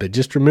alive, but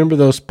just remember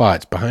those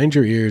spots behind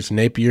your ears,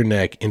 nape of your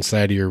neck,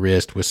 inside of your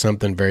wrist with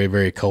something very,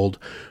 very cold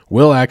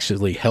will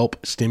actually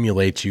help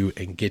stimulate you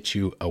and get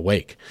you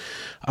awake.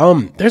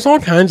 There's all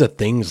kinds of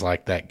things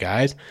like that,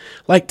 guys.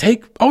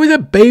 Always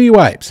have baby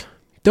wipes.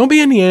 Don't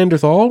be a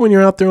Neanderthal when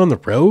you're out there on the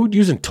road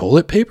using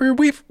toilet paper.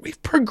 We've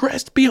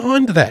progressed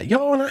beyond that.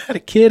 Y'all, when I had a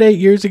kid 8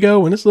 years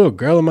ago, and this little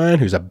girl of mine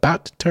who's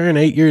about to turn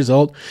 8 years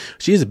old,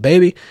 she's a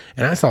baby,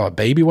 and I saw a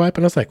baby wipe,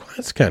 and I was like, well,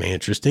 that's kind of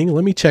interesting.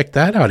 Let me check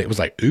that out. It was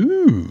like,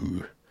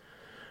 ooh,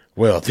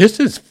 well, this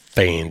is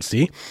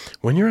fancy.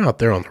 When you're out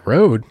there on the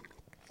road,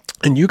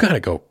 and you got to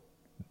go,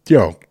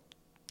 to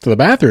the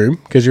bathroom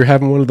because you're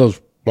having one of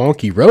those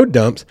wonky road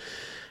dumps,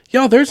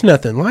 y'all, there's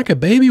nothing like a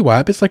baby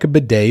wipe. It's like a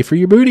bidet for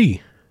your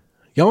booty.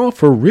 Y'all,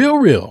 for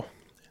real.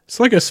 It's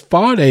like a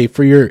spa day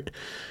for your,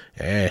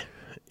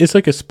 it's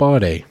like a spa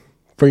day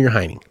for your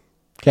hiney.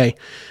 Okay.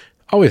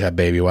 Always have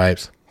baby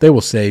wipes. They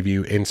will save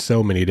you in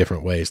so many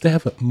different ways. They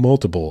have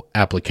multiple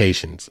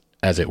applications,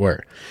 as it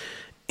were.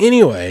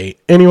 Anyway,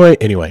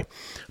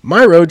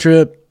 my road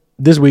trip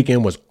this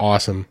weekend was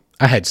awesome.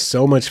 I had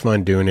so much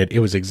fun doing it. It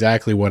was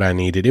exactly what I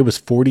needed. It was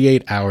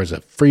 48 hours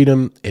of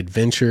freedom,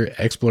 adventure,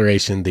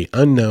 exploration, the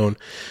unknown,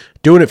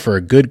 doing it for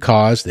a good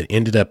cause that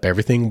ended up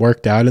everything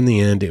worked out in the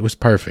end. It was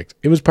perfect.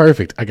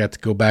 I got to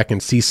go back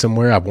and see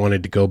somewhere I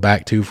wanted to go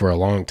back to for a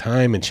long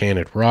time,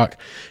 Enchanted Rock.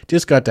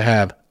 Just got to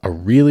have a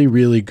really,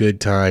 really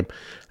good time.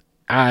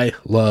 I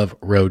love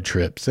road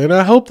trips, and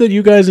I hope that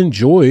you guys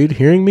enjoyed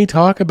hearing me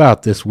talk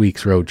about this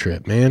week's road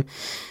trip, man.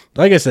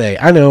 Like I say,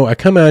 I know I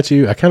come at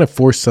you, I kind of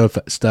force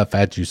stuff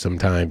at you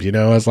sometimes,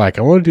 I was like,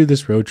 I want to do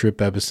this road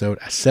trip episode.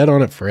 I sat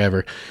on it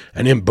forever,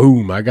 and then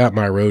boom, I got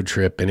my road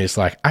trip, and it's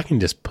like, I can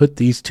just put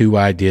these two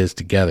ideas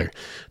together.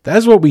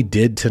 That's what we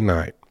did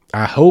tonight.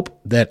 I hope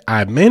that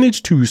I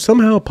managed to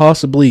somehow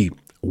possibly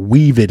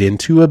weave it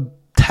into a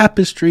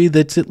tapestry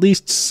that's at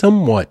least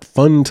somewhat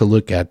fun to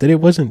look at, that it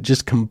wasn't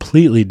just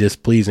completely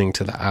displeasing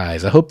to the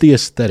eyes. I hope the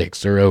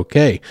aesthetics are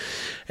okay,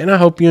 and I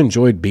hope you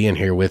enjoyed being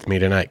here with me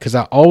tonight, because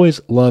I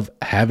always love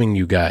having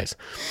you guys.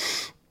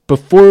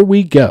 Before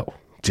we go,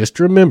 just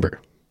remember,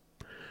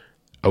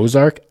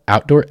 Ozark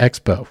Outdoor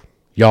Expo.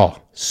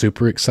 Y'all,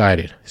 super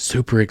excited.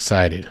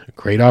 A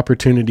great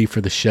opportunity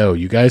for the show.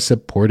 You guys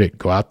support it.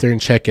 Go out there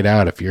and check it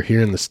out if you're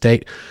here in the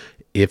state.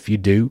 If you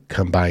do,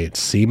 come by and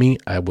see me.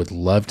 I would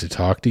love to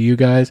talk to you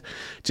guys.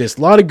 Just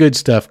a lot of good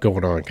stuff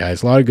going on,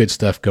 guys. A lot of good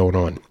stuff going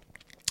on.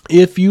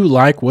 If you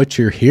like what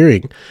you're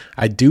hearing,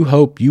 I do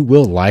hope you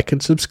will like and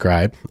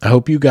subscribe. I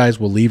hope you guys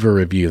will leave a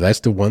review.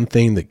 That's the one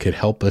thing that could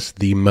help us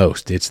the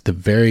most. It's the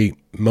very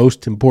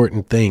most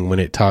important thing when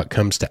it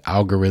comes to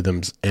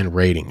algorithms and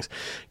ratings.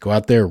 Go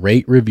out there,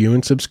 rate, review,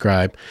 and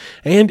subscribe.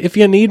 And if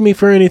you need me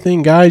for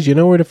anything, guys, you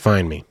know where to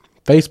find me.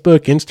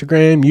 Facebook,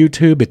 Instagram,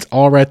 YouTube, it's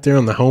all right there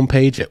on the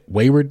homepage at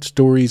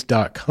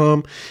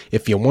waywardstories.com.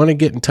 If you want to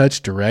get in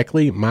touch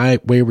directly,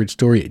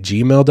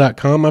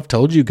 mywaywardstory@gmail.com. I've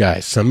told you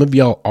guys, some of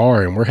y'all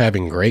are, and we're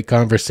having great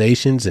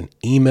conversations and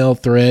email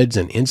threads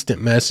and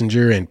instant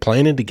messenger and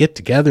planning to get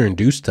together and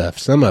do stuff.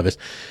 Some of us.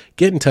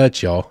 Get in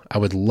touch, y'all. I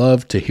would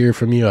love to hear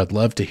from you. I'd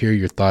love to hear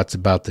your thoughts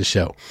about the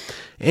show.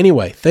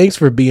 Anyway, thanks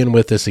for being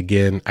with us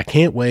again. I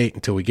can't wait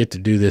until we get to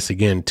do this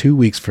again 2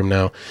 weeks from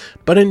now.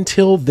 But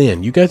until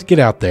then, you guys get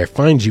out there,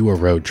 find you a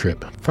road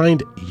trip,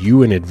 find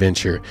you an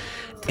adventure,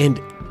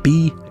 and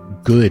be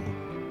good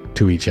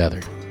to each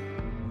other.